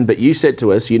line. But you said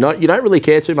to us, you don't really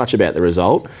care too much about the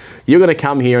result. You're going to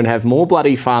come here and have more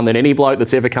bloody fun than any bloke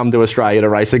that's ever come to Australia to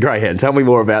race a greyhound. Tell me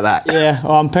more about that. Yeah,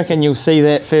 well, I'm picking you'll see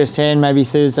that firsthand, maybe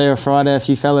Thursday or Friday if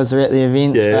you fellas are at the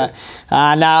events. Yeah. But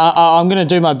I'm going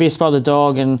to do my best by the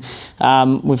dog, and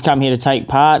we've come here to take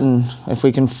part, and if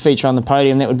we can feature on the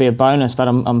podium, that would be a bonus. But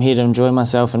I'm here to enjoy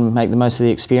myself and make the most of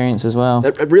the experience as well.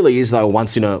 It really is, though, a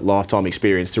once-in-a-lifetime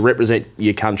experience to represent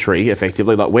your country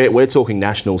effectively. Like we're talking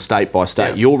national, state by state.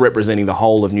 Yeah. You're representing the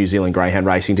whole of New Zealand greyhound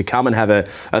racing. To come and have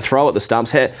a throw at the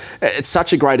stumps, it's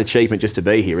such a great achievement just to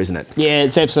be here, isn't it? Yeah,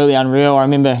 it's absolutely unreal. I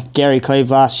remember Gary Cleve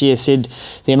last year said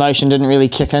the emotion didn't really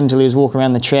kick in until he was walking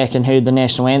around the track and heard the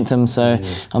national anthem. So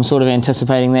I'm sort of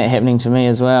anticipating that happening to me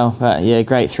as well. But yeah,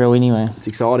 great thrill anyway. It's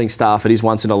exciting stuff. It is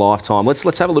once in a lifetime.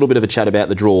 Let's have a little bit of a chat about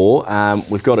the draw.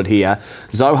 We've got it here.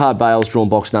 Zohar Bale's drawn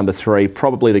box number 3,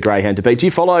 probably the greyhound to beat. Do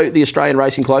you follow the Australian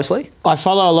racing closely? I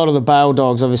follow a lot of the Bale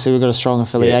dogs. Obviously, we've got a strong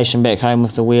affiliation back home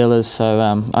with the Wheelers. So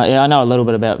I know a little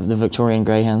bit about the Victorian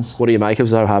greyhounds. What do you make of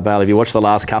Zohar Bale? Have you watched the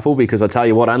last couple? Because I tell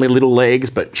you what, only little legs,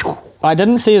 but... I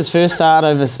didn't see his first start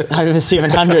over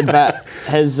 700, but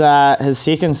his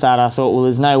second start, I thought, well,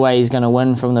 there's no way he's going to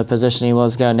win from the position he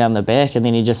was going down the back, and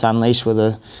then he just unleashed with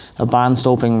a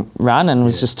barn-stomping run and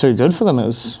was just too good for them. It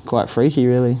was quite freaky,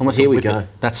 really. Here we go.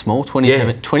 That's small.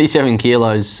 27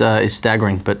 kilos is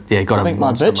staggering, but got a monster motor.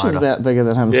 I think my bitch is about bigger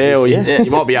than him. Yeah, well,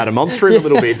 you might be able to monster him a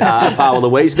little bit, Paul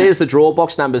Louise. There's the draw,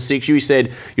 box number 6. You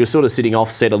said you were sort of sitting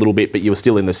offset a little bit, but you were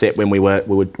still in the set when we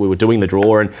were doing the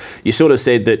draw, and you sort of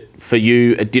said that for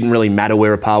you, it didn't really matter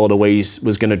where Paul Louise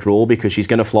was going to draw because she's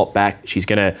going to flop back. She's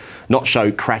going to not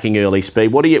show cracking early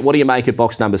speed. What do you make of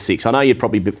box number 6? I know you'd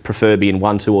probably prefer being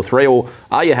 1, 2 or 3, or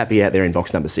are you happy out there in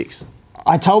box number 6?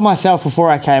 I told myself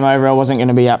before I came over I wasn't going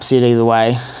to be upset either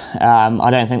way. I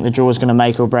don't think the draw is going to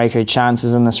make or break her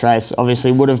chances in this race.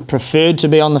 Obviously would have preferred to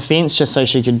be on the fence just so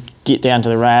she could get down to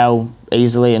the rail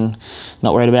easily and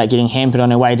not worried about getting hampered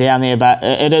on her way down there, but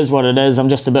it is what it is. I'm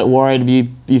just a bit worried.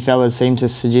 You fellas seem to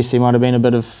suggest there might have been a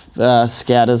bit of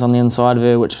scouters on the inside of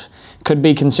her, which could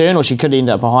be concerned, or she could end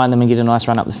up behind them and get a nice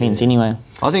run up the fence anyway.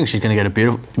 I think she's going to get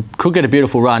a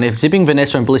beautiful run. If Zipping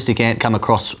Vanessa and Ballistic Ant come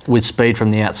across with speed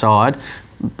from the outside,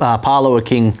 Parlour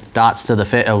King darts to the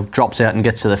fence, or drops out and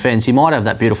gets to the fence, he might have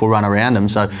that beautiful run around him.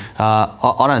 So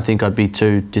I don't think I'd be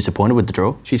too disappointed with the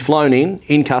draw. She's flown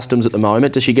in customs at the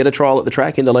moment. Does she get a trial at the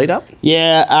track in the lead up?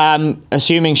 Yeah,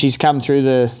 assuming she's come through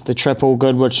the trip all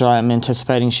good, which I'm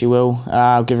anticipating she will.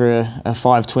 I'll give her a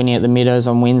 5:20 at the Meadows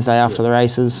on Wednesday after the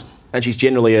races. And she's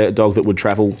generally a dog that would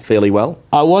travel fairly well.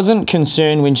 I wasn't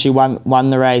concerned when she won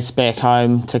the race back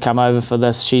home to come over for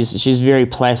this. She's very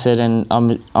placid, and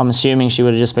I'm assuming she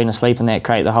would have just been asleep in that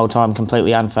crate the whole time,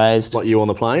 completely unfazed. Like you on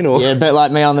the plane, or yeah, a bit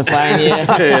like me on the plane.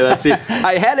 Yeah, yeah, that's it.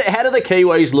 Hey, how do the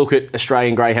Kiwis look at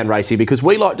Australian greyhound racing? Because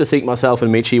we like to think, myself and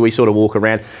Mitchie, we sort of walk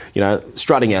around,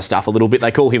 strutting our stuff a little bit.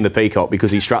 They call him the peacock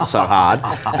because he struts so hard.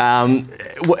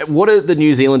 What do the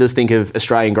New Zealanders think of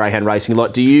Australian greyhound racing?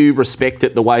 Like, do you respect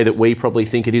it the way that we probably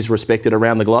think it is respected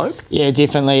around the globe? Yeah,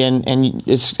 definitely, and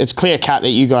it's clear cut that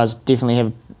you guys definitely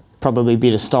have probably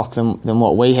better stock than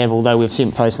what we have, although we've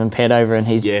sent Postman Pat over and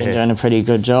he's been doing a pretty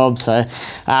good job. So,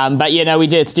 but we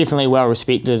did. It's definitely well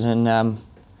respected, and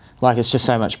it's just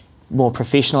so much more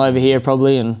professional over here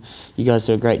probably, and you guys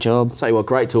do a great job. Tell you what,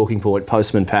 great talking point,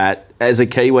 Postman Pat. As a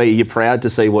Kiwi, you're proud to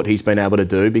see what he's been able to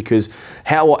do, because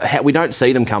how we don't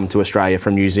see them come to Australia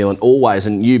from New Zealand always,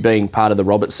 and you being part of the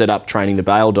Roberts setup training the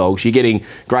Bale dogs, you're getting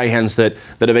greyhounds that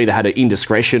have either had an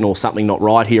indiscretion or something not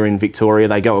right here in Victoria.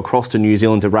 They go across to New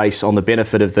Zealand to race on the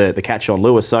benefit of the catch on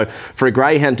Lewis. So for a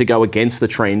greyhound to go against the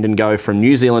trend and go from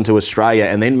New Zealand to Australia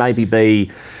and then maybe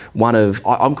be one of,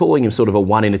 I'm calling him sort of a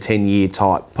 1 in a 10 year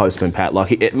type Postman Pat.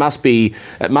 Like it must be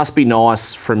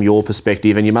nice from your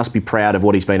perspective, and you must be proud of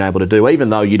what he's been able to do,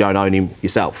 even though you don't own him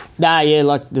yourself.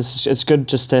 It's good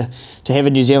just to have a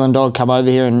New Zealand dog come over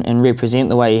here and represent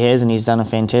the way he has, and he's done a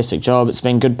fantastic job. It's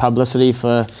been good publicity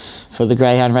for the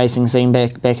greyhound racing scene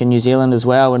back in New Zealand as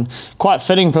well, and quite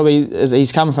fitting probably, as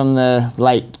he's come from the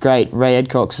late great Ray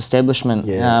Adcock's establishment.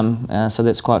 So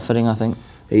that's quite fitting, I think.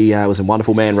 He was a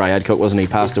wonderful man, Ray Adcock, wasn't he?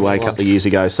 Passed away a couple of years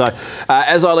ago. So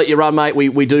as I let you run, mate,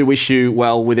 we do wish you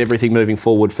well with everything moving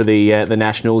forward for the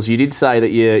Nationals. You did say that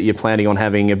you're planning on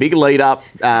having a big lead up.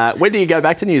 When do you go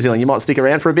back to New Zealand? You might stick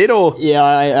around for a bit, or? Yeah,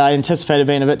 I anticipated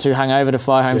being a bit too hungover to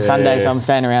fly home Sunday, so I'm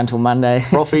staying around till Monday.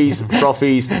 Frothies.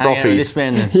 This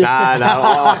man then. No,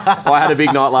 I had a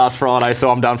big night last Friday,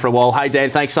 so I'm done for a while. Hey, Dan,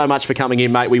 thanks so much for coming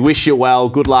in, mate. We wish you well.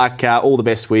 Good luck. All the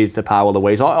best with the Parwa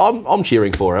Louise. I'm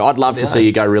cheering for her. I'd love to see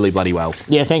you go really bloody well.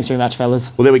 Yeah, thanks very much,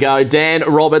 fellas. Well, there we go. Dan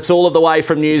Roberts, all of the way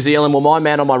from New Zealand. Well, my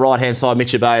man on my right-hand side,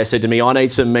 Mitch Abaya, said to me, I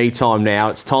need some me time now.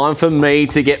 It's time for me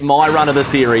to get my run of the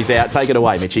series out. Take it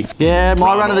away, Mitchy. Yeah,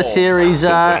 my run of the series,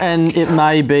 and it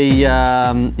may be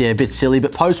a bit silly,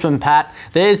 but Postman Pat,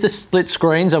 there's the split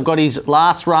screens. I've got his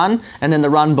last run and then the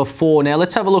run before. Now,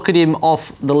 let's have a look at him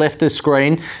off the left of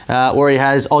screen where he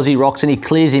has Aussie Rocks and he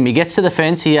clears him. He gets to the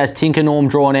fence. He has Tinker Norm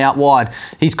drawn out wide.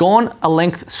 He's gone a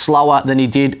length slower than he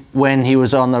did when he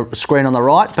was on the screen on the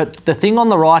right, but the thing on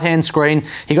the right-hand screen,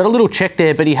 he got a little check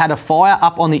there, but he had a fire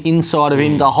up on the inside of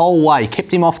him the whole way,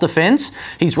 kept him off the fence.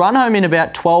 He's run home in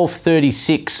about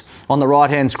 12.36 on the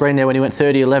right-hand screen there when he went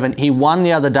 30.11. He won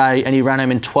the other day and he ran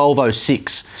home in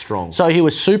 12.06. Strong. So he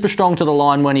was super strong to the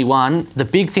line when he won. The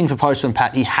big thing for Postman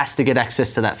Pat, he has to get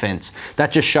access to that fence.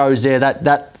 That just shows there that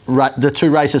the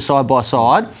two races side by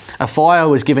side, a fire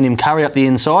was giving him curry up the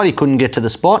inside. He couldn't get to the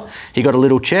spot. He got a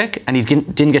little check and he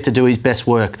didn't get to do his best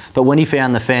work. But when he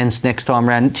found the fence next time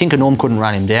round, Tinker Norm couldn't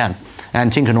run him down.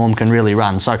 And Tinker Norm can really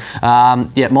run. So,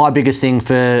 my biggest thing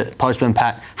for Postman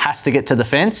Pat has to get to the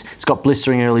fence. It's got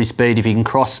blistering early speed. If he can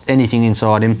cross anything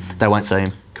inside him, they won't see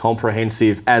him.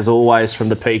 Comprehensive, as always, from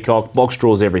the Peacock. Box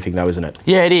draws everything, though, isn't it?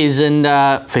 Yeah, it is. And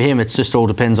for him, it just all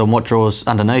depends on what draws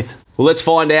underneath. Well, let's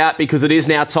find out, because it is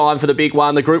now time for the big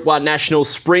one, the Group 1 National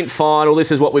Sprint Final.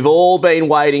 This is what we've all been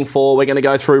waiting for. We're going to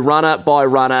go through runner by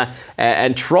runner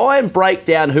and try and break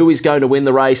down who is going to win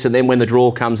the race, and then when the draw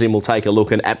comes in, we'll take a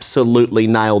look and absolutely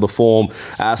nail the form.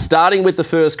 Starting with the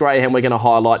first greyhound, we're going to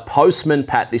highlight Postman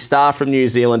Pat, this star from New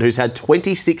Zealand who's had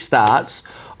 26 starts,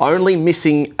 only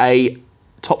missing a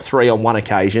top three on one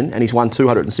occasion, and he's won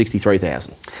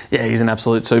 263,000. Yeah, he's an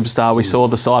absolute superstar. We saw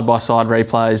the side-by-side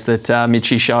replays that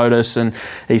Mitchie showed us, and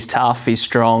he's tough, he's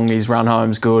strong, his run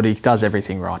home's good, he does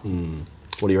everything right.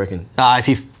 What do you reckon? If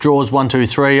he draws 1, 2,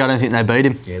 3, I don't think they beat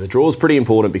him. Yeah, the draw's pretty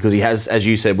important because he has, as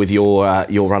you said with your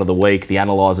run of the week, the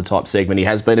analyser type segment, he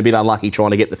has been a bit unlucky trying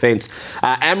to get the fence.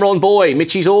 Amron Boy,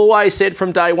 Mitchie's always said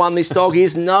from day one, this dog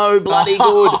is no bloody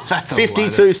good.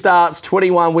 52 starts,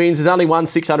 21 wins, has only won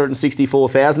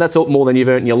 664,000. That's more than you've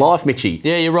earned in your life, Mitchie.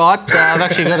 Yeah, you're right.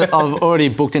 I've already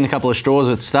booked in a couple of straws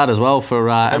at stud as well for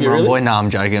Amron really? Boy. No, I'm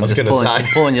joking. I'm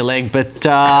just pulling your leg. But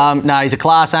no, he's a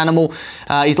class animal.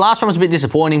 His last one was a bit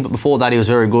disappointing, but before that he was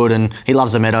very good, and he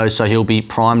loves the meadows, so he'll be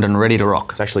primed and ready to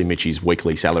rock. It's actually Mitchie's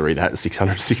weekly salary, that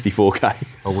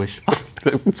 664k. I wish.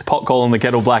 It's pot calling the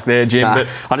kettle black there, Jim. But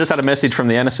I just had a message from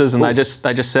the Ennises, and they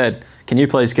just said, can you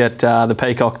please get the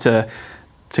Peacock to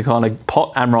kind of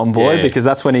pot Amron Boy, because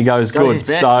that's when he goes good. His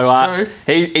best, so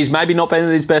he's maybe not been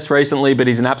at his best recently, but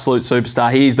he's an absolute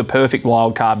superstar. He's the perfect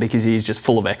wild card because he's just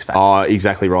full of X factor. Oh,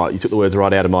 exactly right. You took the words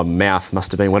right out of my mouth.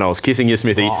 Must have been when I was kissing you,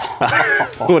 Smithy.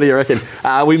 What do you reckon?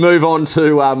 We move on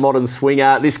to Modern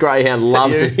Swinger. This greyhound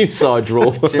loves an inside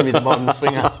draw. Jimmy the Modern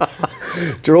Swinger.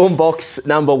 Drawn box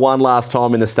number 1 last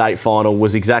time in the state final,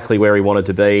 was exactly where he wanted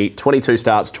to be. 22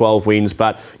 starts, 12 wins,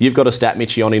 but you've got a stat,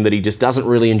 Mitchie, on him that he just doesn't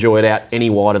really enjoy it out any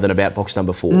wider than about box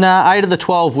number 4. No, 8 of the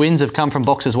 12 wins have come from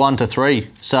boxes 1 to 3.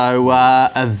 So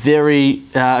a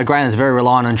greyhound that's very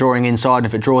reliant on drawing inside, and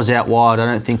if it draws out wide, I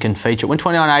don't think can feature. When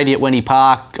 29.80 at Wenny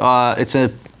Park, it's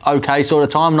a okay sort of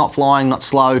time, not flying, not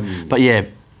slow, but yeah,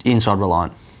 inside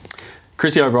reliant.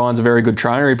 Chrissy O'Brien's a very good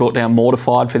trainer. He brought down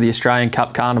Mortified for the Australian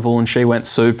Cup Carnival, and she went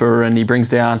super, and he brings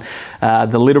down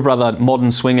the little brother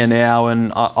Modern Swinger now,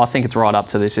 and I think it's right up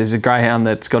to this. He's a greyhound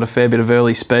that's got a fair bit of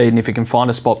early speed, and if he can find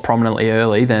a spot prominently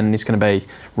early, then he's going to be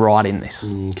right in this.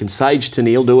 Can Sage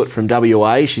Tennille do it from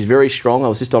WA? She's very strong. I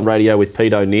was just on radio with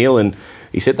Pete O'Neill, and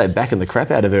he said they're backing the crap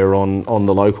out of her on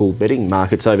the local betting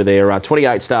markets over there.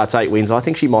 28 starts, 8 wins. I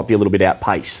think she might be a little bit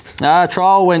outpaced.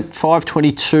 Trial went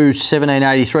 5.22,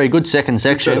 17.83. Good second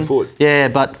section. Good foot. Yeah,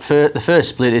 but for the first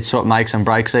split, it's what makes and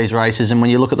breaks these races. And when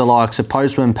you look at the likes of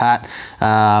Postman Pat,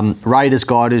 Raiders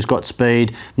Guide, who's got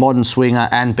speed, Modern Swinger,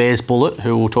 and Bears Bullet,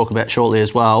 who we'll talk about shortly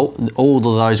as well, all of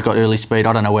those got early speed.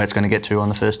 I don't know where it's going to get to on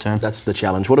the first turn. That's the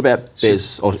challenge. What about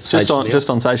Bears? Just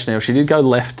on Sage Tennille, she did go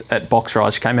left at box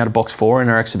rise. She came out of box 4 in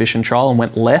her exhibition trial and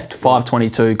went left,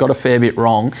 5.22, got a fair bit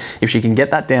wrong. If she can get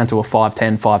that down to a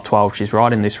 5.10, 5.12, she's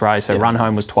right in this race. Her run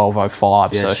home was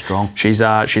 12.05, so strong. She's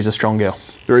a strong girl.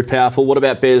 Very powerful. What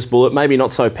about Bears Bullet? Maybe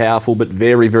not so powerful, but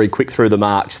very, very quick through the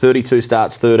marks. 32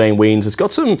 starts, 13 wins. It's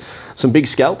got some big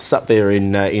scalps up there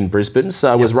in Brisbane.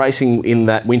 So was racing in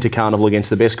that Winter Carnival against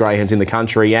the best greyhounds in the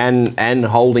country and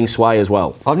holding sway as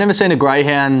well. I've never seen a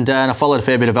greyhound, and I followed a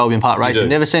fair bit of Albion Park racing.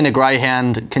 Never seen a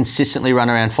greyhound consistently run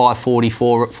around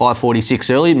 5:44, 5:46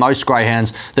 early. Most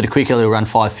greyhounds that are quick early will run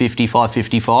 5:50,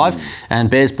 5:55, and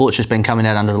Bears Bullet's just been coming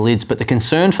out under the lids. But the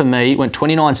concern for me, went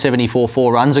 29.74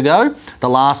 4 runs ago. The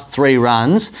last 3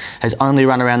 runs has only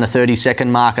run around the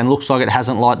 30-second mark and looks like it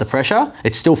hasn't liked the pressure.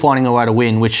 It's still finding a way to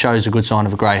win, which shows a good sign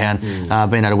of a greyhound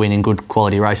being able to win in good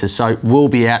quality races. So we'll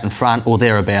be out in front, or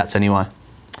thereabouts anyway.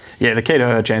 Yeah, the key to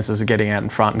her chances of getting out in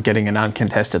front and getting an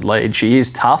uncontested lead. She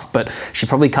is tough, but she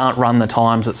probably can't run the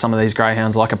times that some of these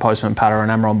greyhounds like a Postman Pat or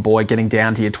an Amron Boy getting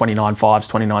down to your 29.5s,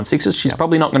 29.6s. She's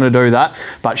probably not going to do that,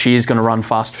 but she is going to run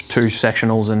fast 2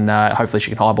 sectionals, and hopefully she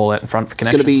can highball out in front for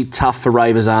connections. It's going to be tough for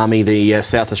Ravers Army, the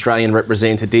South Australian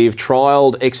representative.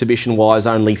 Trialled exhibition-wise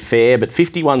only fair, but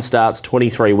 51 starts,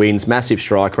 23 wins, massive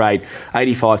strike rate,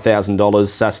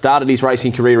 $85,000. Started his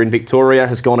racing career in Victoria,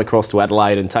 has gone across to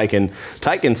Adelaide and taken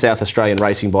South Australian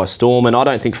racing by storm, and I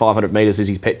don't think 500 metres is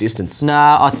his pet distance. No,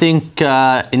 I think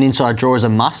an inside draw is a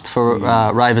must for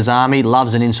Ravers Army.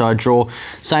 Loves an inside draw.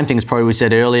 Same thing as probably we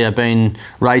said earlier, been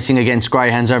racing against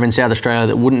greyhounds over in South Australia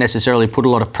that wouldn't necessarily put a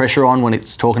lot of pressure on when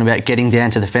it's talking about getting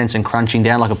down to the fence and crunching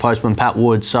down like a Postman Pat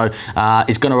would. So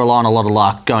it's going to rely on a lot of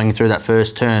luck going through that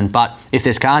first turn. But if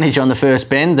there's carnage on the first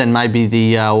bend, then maybe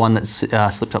the one that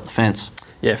slips up the fence.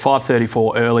 Yeah,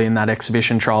 5:34 early in that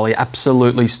exhibition trial. He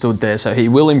absolutely stood there, so he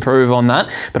will improve on that,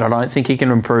 but I don't think he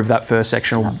can improve that first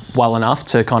sectional well enough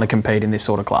to kind of compete in this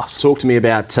sort of class. Talk to me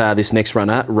about this next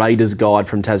runner, Raiders Guide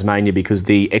from Tasmania, because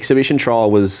the exhibition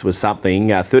trial was something.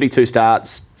 32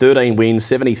 starts, 13 wins,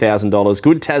 $70,000.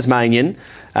 Good Tasmanian.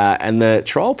 And the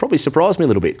trial probably surprised me a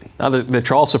little bit. No, the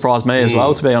trial surprised me as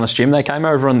well, to be honest, Jim. They came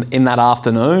over in that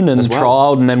afternoon and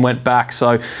trialled and then went back.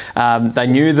 So they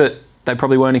knew that they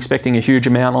probably weren't expecting a huge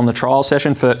amount on the trial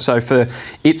session. For it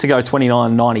to go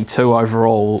 29.92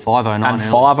 overall 5:09 and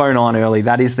 5:09 early,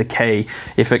 that is the key.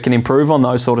 If it can improve on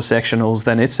those sort of sectionals,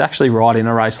 then it's actually right in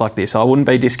a race like this. I wouldn't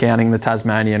be discounting the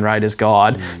Tasmanian Raiders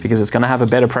Guide because it's going to have a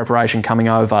better preparation coming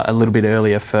over a little bit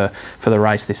earlier for the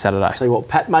race this Saturday. Tell you what,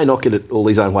 Pat may not get it all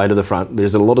his own way to the front.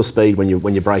 There's a lot of speed when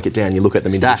you break it down. You look at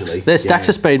them individually. There's stacks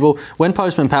of speed. Well, when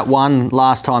Postman Pat won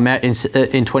last time out in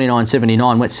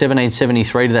 29.79, went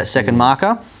 17.73 to that second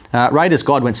marker. Raiders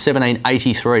Guide went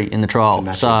 17.83 in the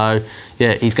trial. So,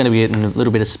 yeah, he's going to be getting a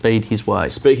little bit of speed his way.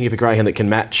 Speaking of a greyhound that can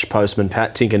match Postman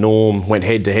Pat, Tinker Norm went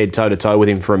head-to-head, toe-to-toe with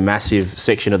him for a massive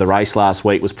section of the race last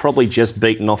week. Was probably just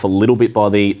beaten off a little bit by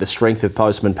the strength of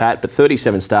Postman Pat, but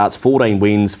 37 starts, 14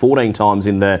 wins, 14 times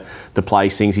in the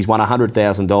placings. He's won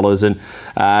 $100,000,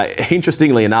 and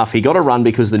interestingly enough, he got a run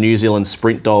because the New Zealand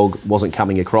sprint dog wasn't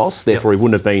coming across. Therefore, he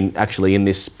wouldn't have been actually in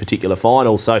this particular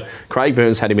final. So Craig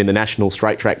Burns had him in the National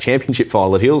Straight Track Championship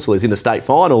final at Hillsville. He's in the state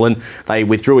final, and they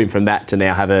withdrew him from that to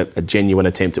now have a genuine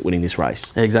attempt at winning this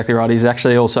race. Exactly right. He's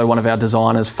actually also one of our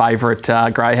designers' favourite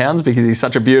greyhounds because he's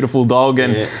such a beautiful dog,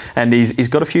 and he's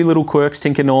got a few little quirks,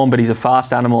 Tinker Norm, but he's a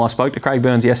fast animal. I spoke to Craig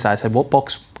Burns yesterday. I said, what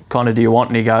box kind of do you want?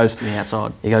 And he goes, the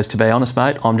outside. He goes, to be honest,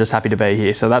 mate, I'm just happy to be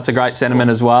here. So that's a great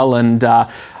sentiment as well. And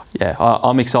yeah,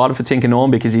 I'm excited for Tinker Norm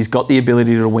because he's got the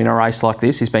ability to win a race like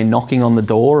this. He's been knocking on the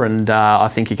door, and I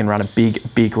think he can run a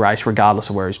big race regardless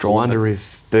of where he's drawn. I wonder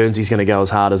if Burnsy's going to go as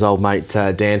hard as old mate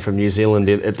Dan from New Zealand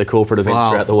at the corporate events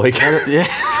throughout the week.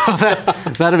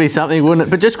 That'd be something, wouldn't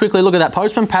it? But just quickly, look at that.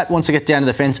 Postman Pat wants to get down to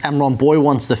the fence. Amron Boy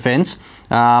wants the fence.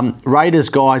 Raiders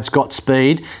Guide's got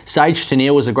speed. Sage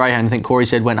Tennille was a greyhound, I think Corey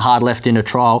said, went hard left in a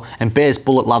trial. And Bears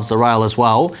Bullet loves the rail as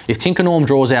well. If Tinker Norm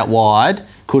draws out wide,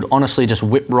 could honestly just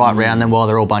whip right round them while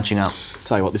they're all bunching up.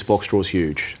 Tell you what, this box draw is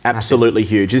huge. Absolutely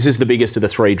huge. This is the biggest of the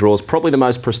 3 draws, probably the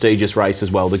most prestigious race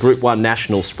as well. The Group 1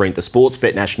 National Sprint, the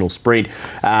Sportsbet National Sprint,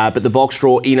 but the box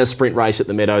draw in a sprint race at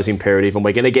the Meadows imperative, and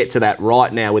we're going to get to that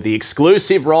right now with the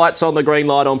exclusive rights on the Green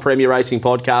Light on Premier Racing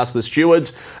Podcast. The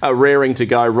stewards are raring to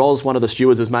go. Ros, one of the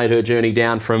stewards, has made her journey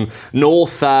down from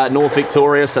North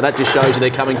Victoria, so that just shows you they're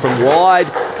coming from wide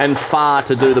and far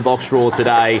to do the box draw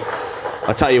today.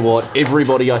 I tell you what,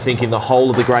 everybody I think in the whole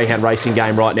of the greyhound racing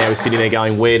game right now is sitting there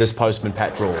going, where does Postman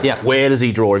Pat draw? Yeah. Where does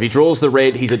he draw? If he draws the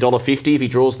red, he's $1.50. If he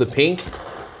draws the pink,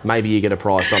 maybe you get a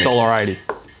price on it. $1.80.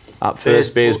 Up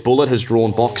first, Bears Bullet has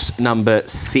drawn box number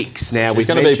 6. Now He's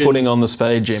going to be putting on the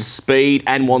speed, Jim. Speed,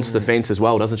 and wants the fence as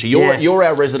well, doesn't she? You're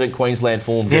our resident Queensland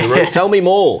form guru. Yeah. Tell me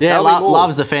more. Yeah,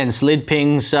 loves the fence. Lid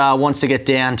pings, wants to get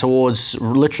down towards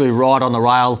literally right on the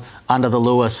rail. under the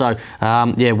lure. So,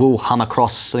 we'll hum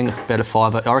across. I think about a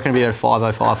 5. I reckon it'll be about a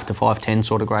 505 to 510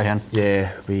 sort of greyhound.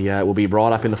 Yeah, we'll be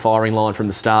right up in the firing line from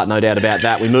the start, no doubt about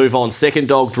that. We move on. Second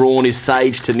dog drawn is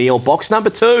Sage to Neil. Box number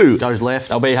 2. Goes left.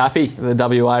 They'll be happy, the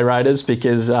WA Raiders,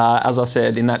 because as I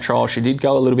said, in that trial, she did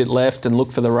go a little bit left and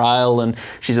look for the rail, and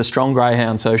she's a strong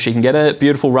greyhound, so she can get a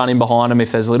beautiful run in behind them.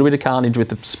 If there's a little bit of carnage with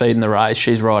the speed in the race,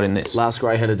 she's right in this. Last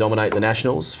greyhound to dominate the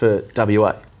Nationals for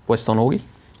WA. Weston Augie.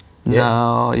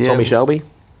 No, yeah. Tommy Shelby.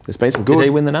 There's been some good. Did he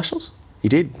win the Nationals? He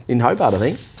did, in Hobart, I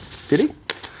think. Did he?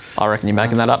 I reckon you're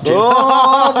making that up, Jim.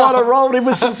 Oh, might have rolled him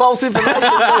with some false information.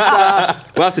 But,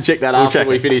 we'll have to check that after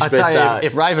we finish. I tell you,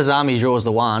 if Raver's Army draws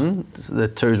the 1, the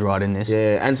 2's right in this.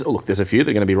 Yeah, and look, there's a few that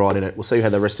are going to be right in it. We'll see how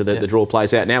the rest of the draw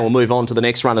plays out. Now we'll move on to the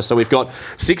next runner. So we've got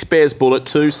 6 Bears Bullet,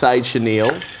 2 Sage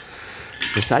Chenille.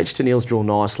 The Sage Chenille's drawn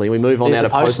nicely. We move on now to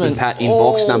Postman Pat in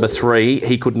box number 3.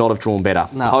 He could not have drawn better.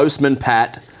 No. Postman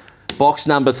Pat, box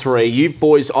number 3. You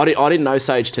boys, I didn't know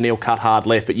Sage Chenille cut hard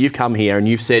left, but you've come here and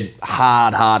you've said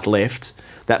hard left.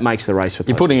 That makes the race for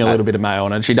Postman You're putting Pat. a little bit of mayo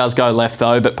on it. She does go left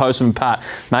though, but Postman Pat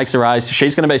makes the race.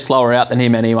 She's going to be slower out than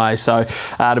him anyway, so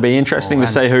it'll be interesting to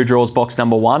see who draws box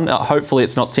number 1. Hopefully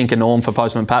it's not Tinker Norm for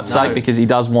Postman Pat's sake, because he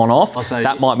does one off.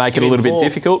 That might make it a little bit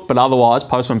difficult, but otherwise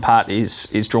Postman Pat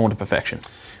is drawn to perfection.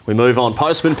 We move on.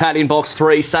 Postman Pat in box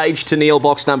 3, Sage to Neil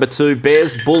box number 2,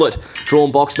 Bears Bullet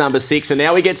drawn box number 6, and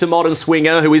now we get to Modern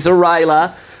Swinger, who is a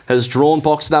railer, has drawn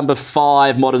box number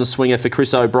 5, Modern Swinger for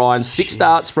Chris O'Brien. 6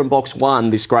 starts from box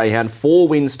 1, this greyhound, 4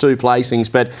 wins, 2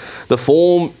 placings, but the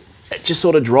form it just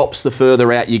sort of drops the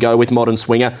further out you go with Modern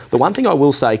Swinger. The one thing I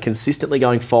will say, consistently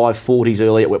going 5.40s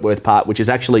early at Wentworth Park, which is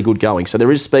actually good going, so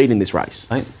there is speed in this race.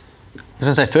 I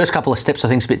was going to say, first couple of steps I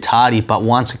think is a bit tardy, but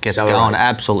once it gets going,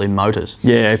 absolutely motors.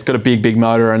 Yeah, it's got a big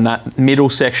motor, and that middle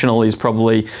sectional is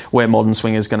probably where Modern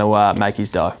Swinger's going to make his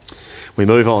dough. We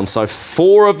move on. So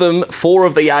 4 of them, 4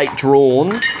 of the 8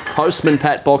 drawn. Postman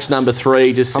Pat box number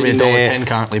 3 just probably sitting there. $1.10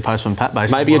 currently, Postman Pat.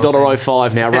 Based maybe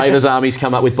 $1.05 now. Raiders Army's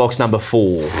come up with box number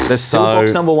 4. There's still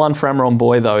box number 1 for Amron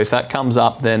Boy though. If that comes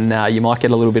up, then you might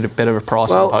get a little bit better of a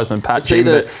price on Postman Pat.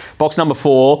 But box number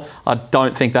 4, I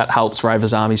don't think that helps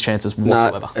Raiders Army's chances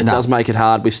whatsoever. No, it does make it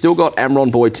hard. We've still got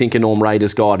Amron Boy, Tinker Norm,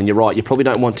 Raiders Guide, and you're right. You probably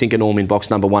don't want Tinker Norm in box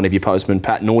number 1 if you're Postman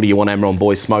Pat, nor do you want Amron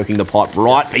Boy smoking the pipe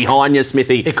right behind you,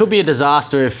 Smithy. It could be a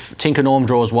disaster if Tinker Norm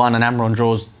draws 1 and Amron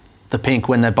draws the pink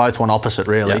when they're both one opposite,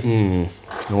 really.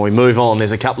 Well, we move on.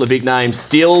 There's a couple of big names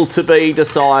still to be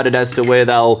decided as to where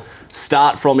they'll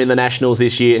start from in the Nationals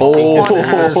this year. Here we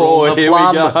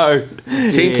go.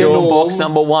 Tinker Norm box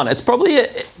number 1. It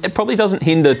probably doesn't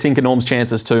hinder Tinker Norm's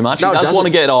chances too much. No, he does want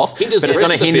to get off, but it's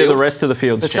going to hinder the rest of the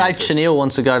field's chances. If Chenille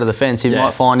wants to go to the fence, he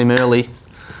might find him early.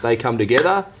 They come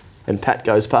together and Pat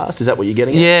goes past. Is that what you're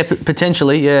getting at? Yeah,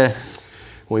 potentially, yeah.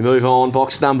 We move on.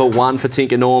 Box number 1 for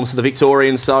Tinker Norm. So the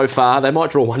Victorians so far, they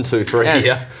might draw 1, 2, 3.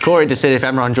 Yeah. Corey just said if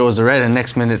Amron draws the red, and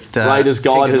next minute Raiders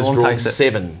Guide Tinker has Norm drawn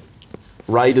 7.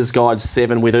 Raiders Guide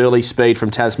 7 with early speed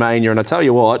from Tasmania. And I tell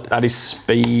you what, that is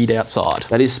speed outside.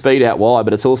 That is speed out wide,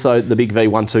 but it's also the big V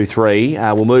 1, 2, 3.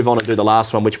 We'll move on and do the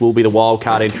last one, which will be the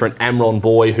wildcard entrant, Amron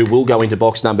Boy, who will go into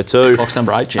box number 2. Box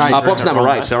number 8, Jim. Box number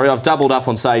 8, sorry. I've doubled up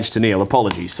on Sage to Neil.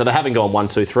 Apologies. So they haven't gone 1,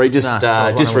 2, 3. Just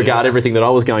disregard everything that I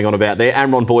was going on about there.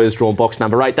 Amron Boy has drawn box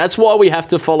number 8. That's why we have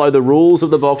to follow the rules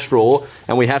of the box draw,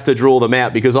 and we have to draw them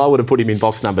out, because I would have put him in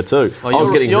box number 2. Well, I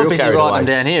was getting real carried away. You're busy writing them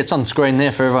down here. It's on screen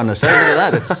there for everyone to see. Look at that.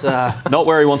 It's... Not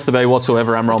where he wants to be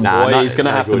whatsoever, Amron Boy. He's going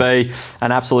to have to be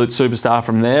an absolute superstar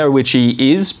from there, which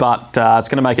he is, but it's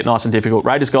going to make it nice and difficult.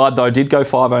 Raiders Guide, though, did go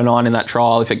 5.09 in that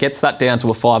trial. If it gets that down to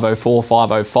a 5.04,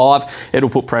 5.05, it'll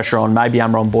put pressure on. Maybe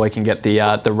Amron Boy can get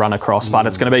the run across, but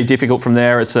it's going to be difficult from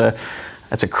there. It's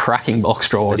a cracking box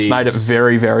draw. It's made it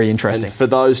very, very interesting. And for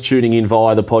those tuning in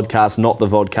via the podcast, not the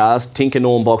vodcast, Tinker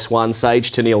Norm box 1,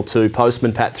 Sage to Neil 2,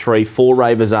 Postman Pat 3, 4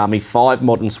 Ravers Army, 5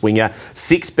 Modern Swinger,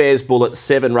 6 Bears Bullet,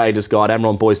 7 Raiders Guide.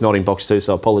 Amron Boy's not in box 2,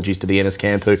 so apologies to the Ennis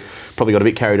camp who probably got a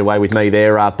bit carried away with me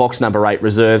there. Box number 8,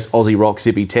 Reserves, Aussie Rock,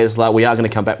 Zippy Tesla. We are going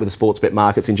to come back with the Sportsbet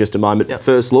markets in just a moment. Yep.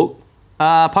 First look.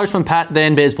 Postman Pat,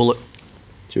 then Bears Bullet.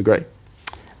 Do you agree?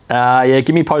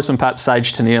 Give me Postman Pat,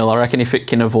 Sage to Neil. I reckon if it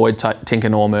can avoid Tinker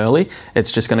Norm early, it's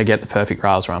just going to get the perfect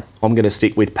rails run. I'm going to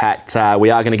stick with Pat. We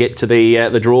are going to get to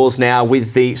the draws now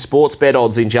with the Sportsbet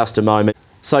odds in just a moment.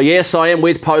 So yes, I am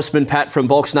with Postman Pat from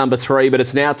box number 3, but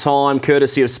it's now time,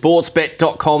 courtesy of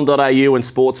sportsbet.com.au, and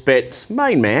Sportsbet's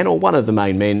main man, or one of the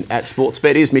main men at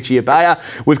Sportsbet, is Mitchy Abaya.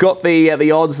 We've got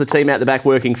the odds, the team out the back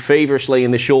working feverishly in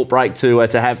the short break to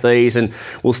have these, and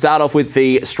we'll start off with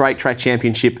the Straight Track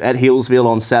Championship at Hillsville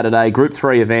on Saturday. Group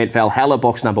 3 event, Valhalla,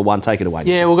 box number 1. Take it away.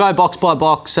 Yeah, we'll go box by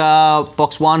box.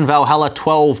 Box 1, Valhalla,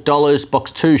 $12.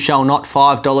 Box 2, Shall Not,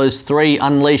 $5. 3,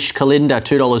 Unleash Kalinda,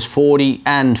 $2.40.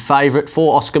 And favourite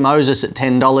 4, Oscar Moses at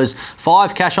 $10.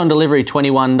 5, Cash on Delivery,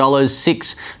 $21.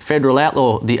 6, Federal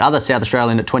Outlaw, the other South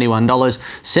Australian, at $21.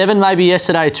 7, Maybe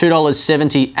Yesterday,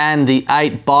 $2.70. And the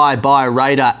 8, Bye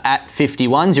Raider at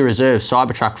 $51. Your reserve,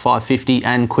 Cybertruck, $5.50.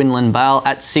 And Quinlan Bale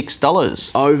at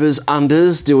 $6. Overs,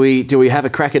 unders, do we have a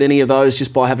crack at any of those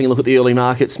just by having a look at the early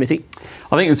market, Smithy?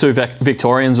 I think the two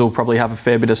Victorians will probably have a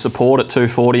fair bit of support at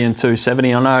 240 and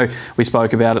 270. I know we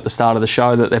spoke about at the start of the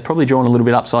show that they're probably drawn a little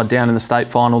bit upside down in the state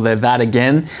final. They're that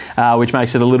again, which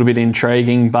makes it a little bit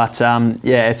intriguing. But I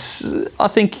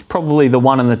think probably the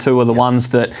 1 and the 2 are the ones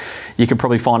that you could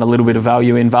probably find a little bit of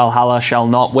value in. Valhalla, Shall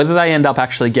Not. Whether they end up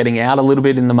actually getting out a little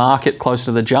bit in the market close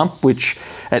to the jump, which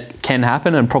it can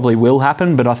happen and probably will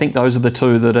happen, but I think those are the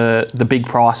 2 that are the big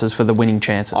prices for the winning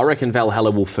chances. I reckon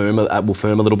Valhalla will firm a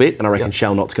little bit, and I reckon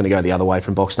Shall Not's going to go the other way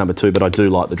from box number 2, but I do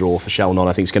like the draw for Shall Not.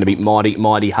 I think it's going to be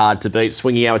mighty hard to beat.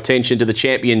 Swinging our attention to the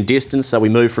champion distance, so we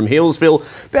move from Hillsville,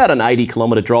 about an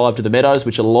 80-kilometre drive to the Meadows,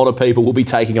 which a lot of people will be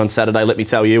taking on Saturday, let me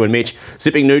tell you. And Mitch,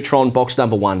 Zipping Neutron, box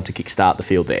number 1 to kickstart the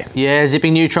field there. Yeah,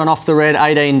 Zipping Neutron off the red,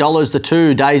 $18. The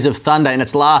 2, Days of Thunder, in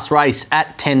its last race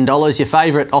at $10. Your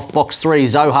favourite off box 3,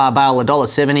 Zohar Bale,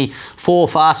 $1.70. 4,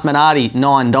 Fast Minardi,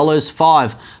 $9.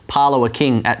 5, Parlour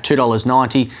King at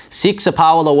 $2.90. 6,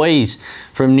 Apawa Louise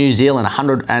from New Zealand,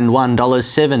 $101.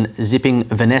 7, Zipping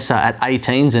Vanessa at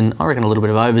 18s, and I reckon a little bit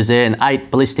of overs there. And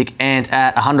 8, Ballistic Ant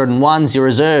at 101s. Your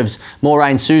reserves,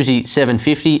 Moraine Susie,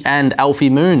 $7.50, and Alfie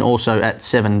Moon also at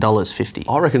 $7.50.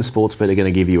 I reckon Sportsbet are going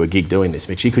to give you a gig doing this,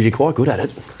 Mitchy, because you're quite good at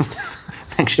it.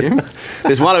 Thanks, Jim.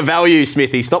 There's one of value,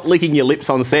 Smithy. Stop licking your lips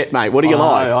on set, mate. What do you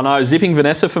like? I know. Zipping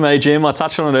Vanessa for me, Jim. I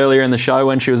touched on it earlier in the show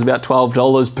when she was about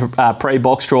 $12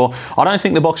 pre-box draw. I don't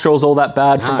think the box draw is all that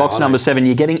bad from box number 7.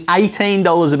 You're getting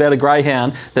 $18 about a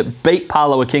Greyhound that beat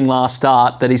Parlour King last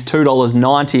start. That is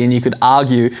 $2.90, and you could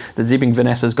argue that Zipping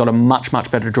Vanessa's got a much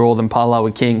better draw than Parlour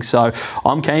King. So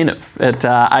I'm keen at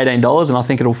 $18, and I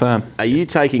think it'll firm. Are you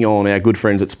taking on our good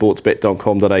friends at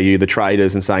sportsbet.com.au, the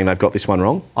traders, and saying they've got this one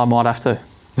wrong? I might have to.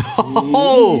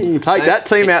 Take that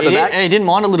team out the back. He didn't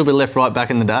mind a little bit left-right back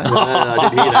in the day. No, I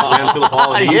did hear that around Phillip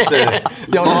Island. He used to.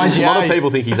 A lot of people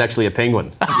think he's actually a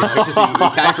penguin, because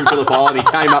he came from Phillip Island, he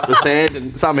came up the sand,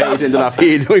 and somehow he's ended up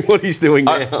here doing what he's doing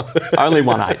now. Only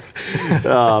 1/8.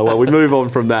 Well, we move on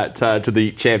from that to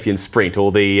the champion sprint,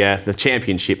 or the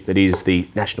championship that is the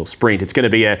national sprint. It's going to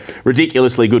be a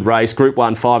ridiculously good race. Group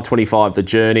 1, 5:25, the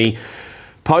journey.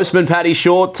 Postman Paddy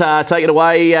Short, take it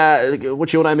away.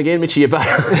 What's your name again, Mitchy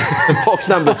Abaya? Box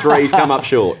number 3's come up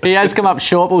short. He has come up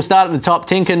short. We'll start at the top.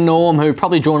 Tinker Norm, who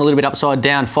probably drawn a little bit upside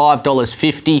down,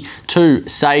 $5.50. 2,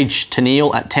 Sage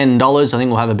Tennille at $10. I think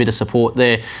we'll have a bit of support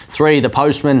there. 3, the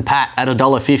Postman Pat at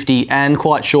 $1.50, and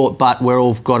quite short, but we're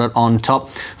all got it on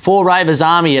top. 4, Ravers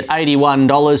Army at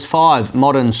 $81. 5,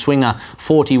 Modern Swinger,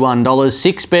 $41.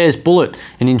 6, Bears Bullet,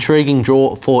 an intriguing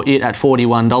draw for it at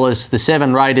 $41. The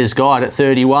 7, Raiders Guide at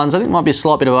 $31. I think it might be a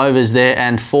slight bit of overs there.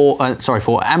 And 4,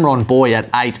 Amron Boy at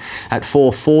 8 at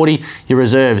 $4.40. Your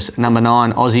reserves, number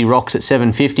 9, Aussie Rocks at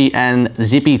 $7.50, and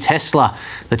Zippy Tesla,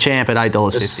 the champ, at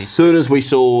 $8.50. As soon as we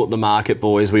saw the market,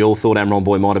 boys, we all thought Amron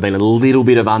Boy might have been a little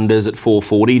bit of unders at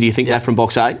 $4.40. Do you think that from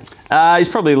box 8? He's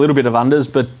probably a little bit of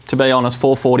unders, but to be honest,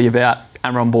 $4.40 about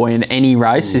Amron Boy in any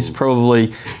race is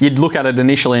probably, you'd look at it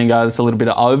initially and go, that's a little bit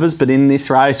of overs, but in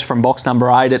this race from box number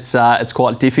 8, it's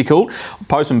quite difficult.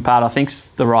 Postman Pat, I think's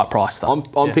the right price though.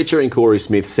 I'm picturing Corey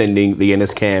Smith sending the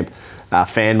Ennis camp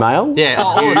fan mail. Yeah,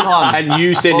 all the time. And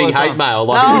you sending hate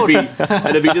mail.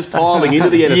 It'd be just piling into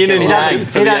the Ennis Yin and camp. yang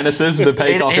for the Ennis's, the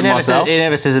Peacock and myself. He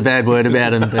never says a bad word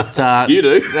about him, but... You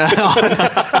do.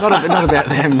 not about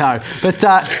them, no. But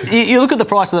you look at the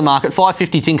price of the market,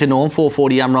 $5.50 Tinker Norm,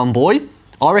 $4.40 Amron Boy.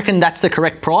 I reckon that's the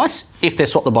correct price if they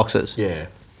swap the boxes. Yeah.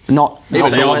 I would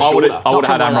have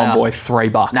had Amron Boy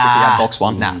 $3 if he had box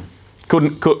 1. Nah.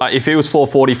 If he was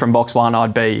 $4.40 from box 1,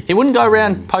 I'd be... He wouldn't go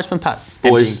around Postman Pat.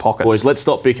 Emptying pockets. Boys, let's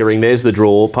stop bickering. There's the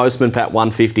draw. Postman Pat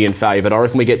 $1.50 in favourite. I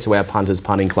reckon we get to our punters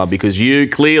punting club because you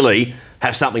clearly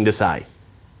have something to say.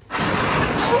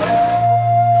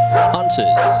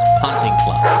 Punters Punting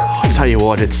Club. I tell you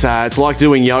what, it's like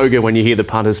doing yoga when you hear the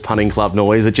Punters Punting Club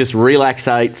noise. It just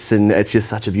relaxates, and it's just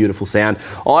such a beautiful sound.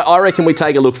 I reckon we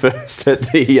take a look first at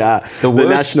the worst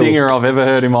national stinger I've ever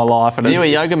heard in my life. And Are you a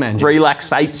yoga man?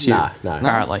 Relaxates you. No.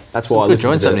 Apparently. That's why I Good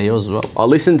listened joints to under yours as well. I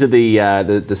listened to the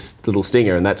little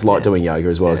stinger, and that's like doing yoga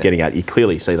as well as getting out. You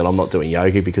clearly see that I'm not doing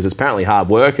yoga because it's apparently hard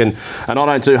work, and I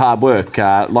don't do hard work.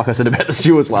 Like I said about the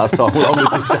stewards last time, when I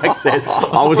was exact said,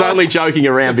 I was only joking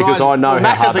around because I know how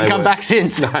Max hard hasn't they come work. back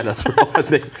since. No, that's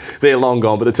right. They're long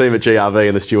gone, but the team at GRV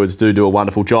and the stewards do a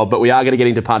wonderful job. But we are going to get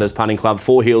into Punters Punting Club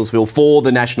for Hillsville for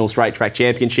the National Straight Track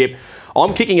Championship.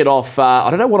 I'm kicking it off. I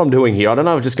don't know what I'm doing here. I don't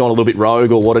know if I've just gone a little bit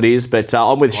rogue or what it is, but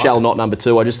I'm with Shell Not number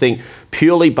 2. I just think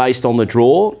purely based on the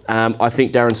draw, I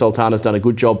think Darren Sultana's done a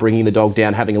good job bringing the dog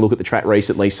down, having a look at the track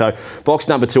recently. So box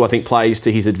number 2, I think, plays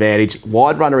to his advantage.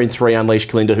 Wide runner in 3, Unleashed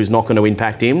Kalinda, who's not going to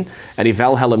impact him. And if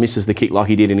Valhalla misses the kick like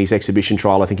he did in his exhibition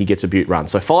trial, I think he gets a butte run.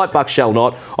 So $5 Shell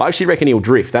Not. I actually reckon he'll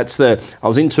drift. I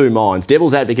was in two minds.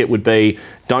 Devil's advocate would be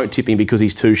don't tip him because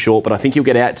he's too short, but I think he'll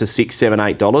get out to $6,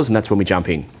 $7, $8, and that's when we jump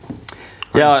in.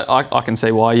 Yeah, I can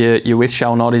see why you're with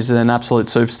Shell Not. He's an absolute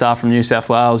superstar from New South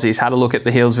Wales. He's had a look at the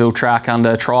Hillsville track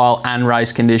under trial and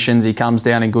race conditions. He comes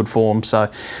down in good form, so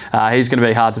he's going to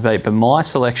be hard to beat. But my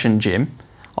selection, Jim,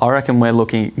 I reckon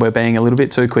we're being a little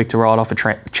bit too quick to ride off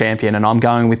a champion, and I'm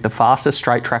going with the fastest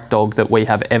straight track dog that we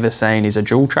have ever seen. He's a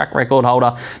dual track record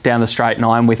holder down the straight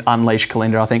 9 with Unleashed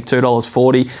Kalinda. I think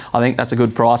 $2.40. I think that's a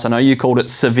good price. I know you called it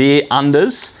severe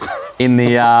unders in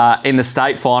the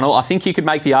state final. I think you could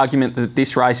make the argument that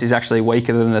this race is actually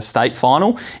weaker than the state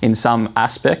final in some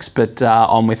aspects, but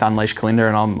I'm with Unleashed Kalinda,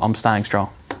 and I'm staying strong.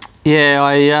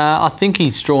 Yeah, I think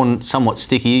he's drawn somewhat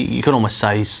sticky. You could almost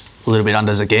say he's a little bit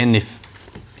unders again. If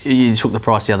you took the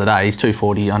price the other day, he's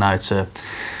 $2.40. I know it's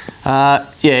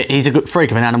he's a good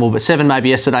freak of an animal, but 7 maybe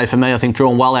yesterday for me. I think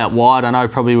drawn well out wide. I know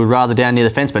probably would rather down near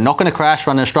the fence, but not going to crash,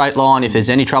 run in a straight line. If there's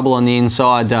any trouble on the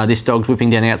inside, this dog's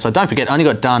whipping down the outside. Don't forget, only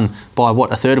got done by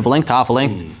a third of a length, half a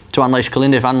length to Unleashed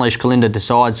Kalinda. If Unleashed Kalinda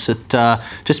decides that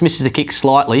just misses the kick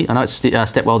slightly, I know it's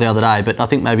stepped well the other day, but I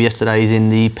think maybe yesterday is in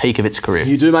the peak of its career.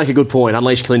 You do make a good point.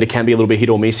 Unleashed Kalinda can be a little bit hit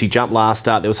or miss. He jumped last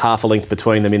start. There was half a length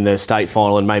between them in the state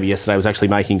final, and maybe yesterday was actually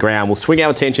making ground. We'll swing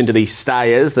our attention to the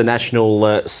Stayers, the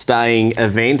national staying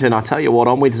event, and I tell you what,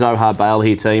 I'm with Zohar Bale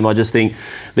here, team. I just think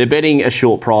they're betting a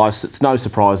short price. It's no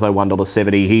surprise though,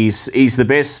 $1.70. He's the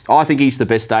best. I think he's the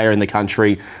best stayer in the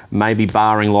country, maybe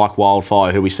barring Like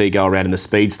Wildfire, who we see go around in the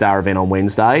Speed Star event on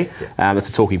Wednesday. That's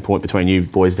a talking point between you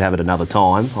boys to have it another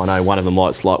time. I know one of them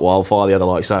likes Like Wildfire, the other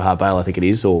likes Zohar Bale, I think it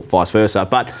is, or vice versa.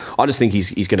 But I just think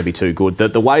he's going to be too good.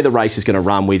 The way the race is going to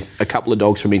run with a couple of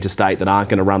dogs from interstate that aren't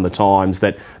going to run the times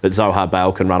that Zohar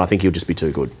Bale can run, I think he'll just be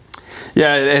too good.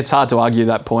 Yeah, it's hard to argue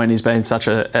that point. He's been such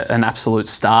an absolute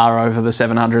star over the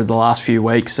 700 the last few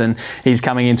weeks, and he's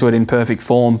coming into it in perfect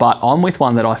form. But I'm with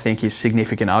one that I think is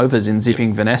significant overs in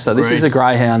Zipping Vanessa. This is a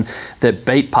greyhound that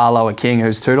beat Parloa King,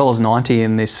 who's $2.90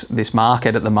 in this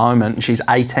market at the moment. She's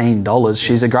 $18.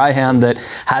 She's a greyhound that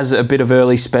has a bit of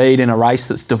early speed in a race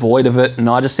that's devoid of it, and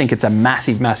I just think it's a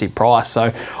massive, massive price.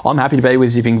 So I'm happy to be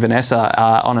with Zipping Vanessa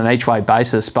on an each-way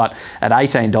basis, but at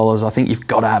 $18, I think you've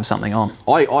got to have something on.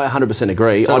 I 100%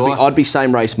 agree. So I'd be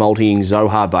same race multiing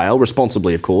Zohar Bale,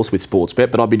 responsibly of course with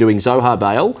Sportsbet, but I'd be doing Zohar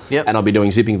Bale and I'd be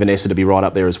doing Zipping Vanessa to be right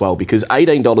up there as well, because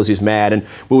 $18 is mad. And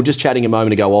we were just chatting a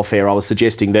moment ago off air, I was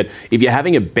suggesting that if you're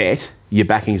having a bet, you're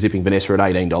backing Zipping Vanessa at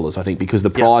 $18, I think, because the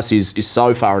price is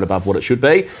so far and above what it should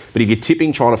be. But if you're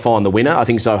tipping, trying to find the winner, I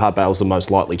think Zohar Bale's the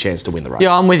most likely chance to win the race.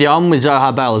 Yeah, I'm with you. I'm with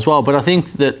Zohar Bale as well. But I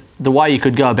think that the way you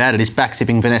could go about it is back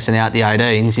Zipping Vanessa now at the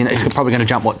 18s. You know, it's probably going to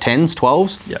jump, 10s,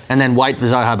 12s? And then wait for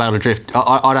Zohar Bale to drift.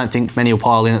 I don't think many will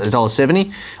pile in at the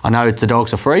 $1.70. I know the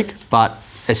dog's a freak, but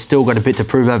it's still got a bit to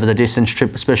prove over the distance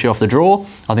trip, especially off the draw.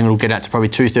 I think it'll get out to probably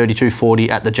 $2.30, $2.40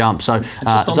 at the jump. So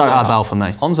Zohar Bale for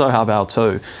me. On Zohar Bale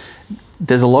too,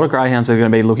 there's a lot of greyhounds that are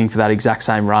going to be looking for that exact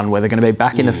same run where they're going to be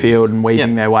back in the field and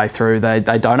weaving their way through. They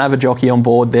don't have a jockey on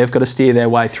board. They've got to steer their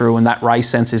way through, and that race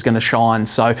sense is going to shine.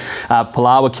 So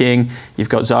Parloa King, you've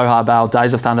got Zohar Bale,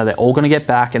 Days of Thunder, they're all going to get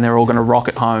back and they're all going to rock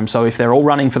at home. So if they're all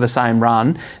running for the same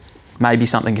run, maybe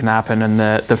something can happen and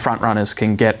the front runners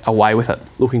can get away with it.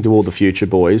 Looking toward the future,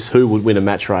 boys, who would win a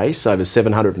match race over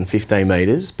 715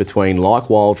 metres between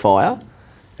Like Wildfire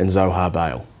and Zohar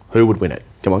Bale? Who would win it?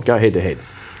 Come on, go head to head.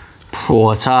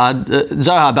 Oh, it's hard.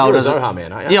 Zohar Bale You're a does Zohar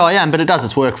man, aren't you? Yeah, I am, but it does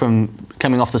its work from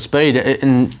coming off the speed.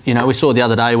 And, you know, we saw the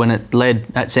other day when it led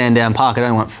at Sandown Park, it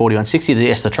only went 41.60.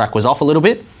 Yes, the track was off a little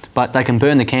bit, but they can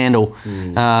burn the candle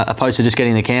opposed to just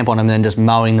getting the camp on them and then just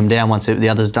mowing them down once the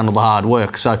other's done all the hard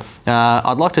work. So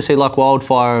I'd like to see Like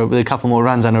Wildfire with a couple more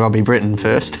runs under Robbie Britton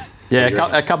first. Yeah,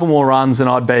 a couple more runs and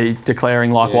I'd be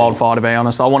declaring like wildfire, to be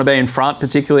honest. I want to be in front,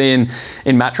 particularly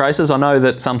in match races. I know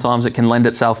that sometimes it can lend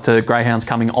itself to greyhounds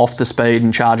coming off the speed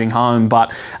and charging home,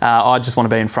 but I just want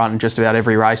to be in front in just about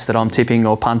every race that I'm tipping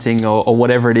or punting or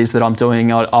whatever it is that I'm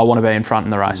doing. I want to be in front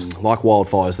in the race. Like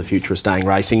wildfire is the future of staying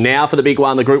racing. Now for the big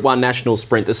one, the Group 1 National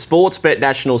Sprint, the Sportsbet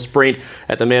National Sprint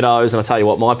at the Meadows. And I tell you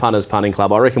what, my punters punting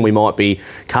club, I reckon we might be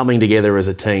coming together as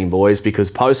a team, boys, because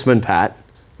Postman Pat,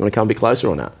 you want to come a bit closer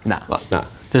or not? No.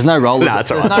 There's no rollers. No,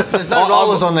 it's all right. There's no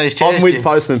rollers on these chairs. I'm with Jim.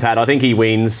 Postman Pat. I think he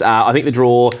wins. I think the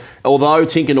draw, although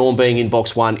Tinker Norm being in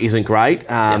box 1 isn't great,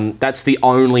 that's the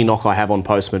only knock I have on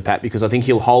Postman Pat, because I think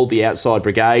he'll hold the outside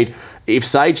brigade. If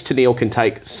Sage Tennille can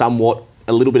take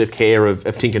a little bit of care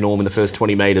of Tinker Norm in the first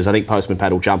 20 metres, I think Postman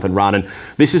Pat will jump and run. And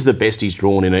this is the best he's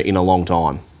drawn in a long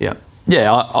time. Yeah.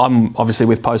 Yeah, I'm obviously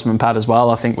with Postman Pat as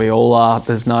well. I think we all are.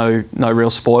 There's no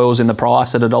real spoils in the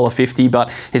price at $1.50,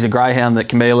 but he's a greyhound that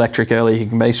can be electric early. He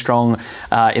can be strong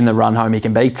in the run home. He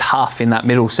can be tough in that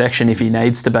middle section if he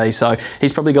needs to be. So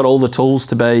he's probably got all the tools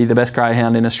to be the best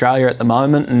greyhound in Australia at the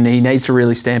moment, and he needs to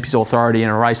really stamp his authority in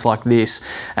a race like this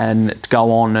and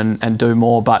go on and do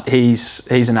more. But he's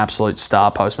an absolute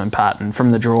star, Postman Pat, and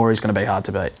from the draw he's going to be hard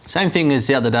to beat. Same thing as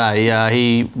the other day.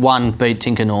 He beat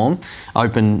Tinker Norm,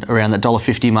 opened around that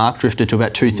 $1.50 mark, drifted to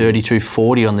about $2.30,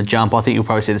 $2.40 on the jump. I think you'll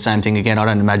probably see the same thing again. I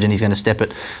don't imagine he's going to step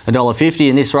at $1.50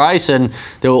 in this race, and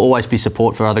there will always be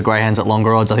support for other greyhounds at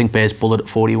longer odds. I think Bear's Bullet at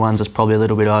 41s is probably a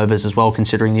little bit overs as well,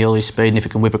 considering the early speed and if it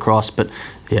can whip across. But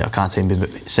yeah, I can't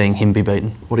seeing him be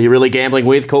beaten. What are you really gambling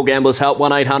with? Call Gamblers Help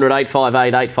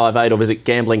 1-800-858-858 or visit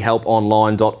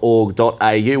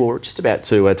gamblinghelponline.org.au. We're just about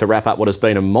to wrap up what has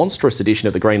been a monstrous edition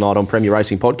of the Green Light on Premier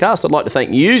Racing podcast. I'd like to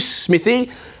thank you,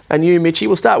 Smithy, and you, Mitchie.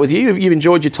 We'll start with you. You've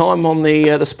enjoyed your time on the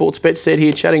Sportsbet set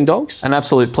here chatting dogs? An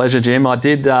absolute pleasure, Jim. I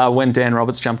did, when Dan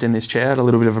Roberts jumped in this chair, had a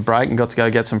little bit of a break and got to go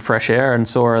get some fresh air and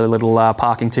saw a little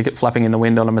parking ticket flapping in the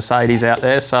wind on a Mercedes out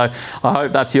there. So I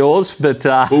hope that's yours. But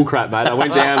bullcrap, mate. I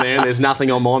went down there and there's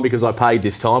nothing on mine because I paid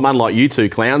this time, unlike you two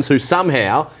clowns who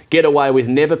somehow get away with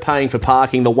never paying for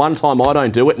parking. The one time I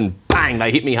don't do it and bang,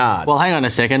 they hit me hard. Well, hang on a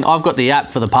second. I've got the app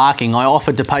for the parking. I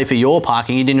offered to pay for your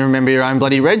parking. You didn't remember your own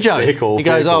bloody rego. Very cool. He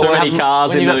goes, cool. Too many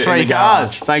cars when in you got three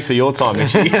cars. Thanks for your time,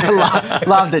 Mitchie.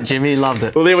 Loved it, Jimmy. Loved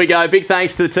it. Well, there we go. Big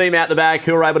thanks to the team out the back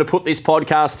who were able to put this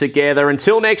podcast together.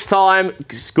 Until next time,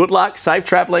 good luck, safe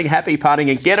travelling, happy punting,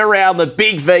 and get around the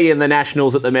big V in the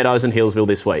Nationals at the Meadows and Hillsville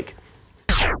this week.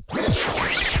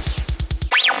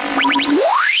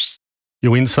 You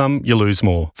win some, you lose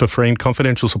more. For free and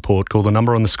confidential support, call the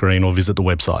number on the screen or visit the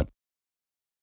website.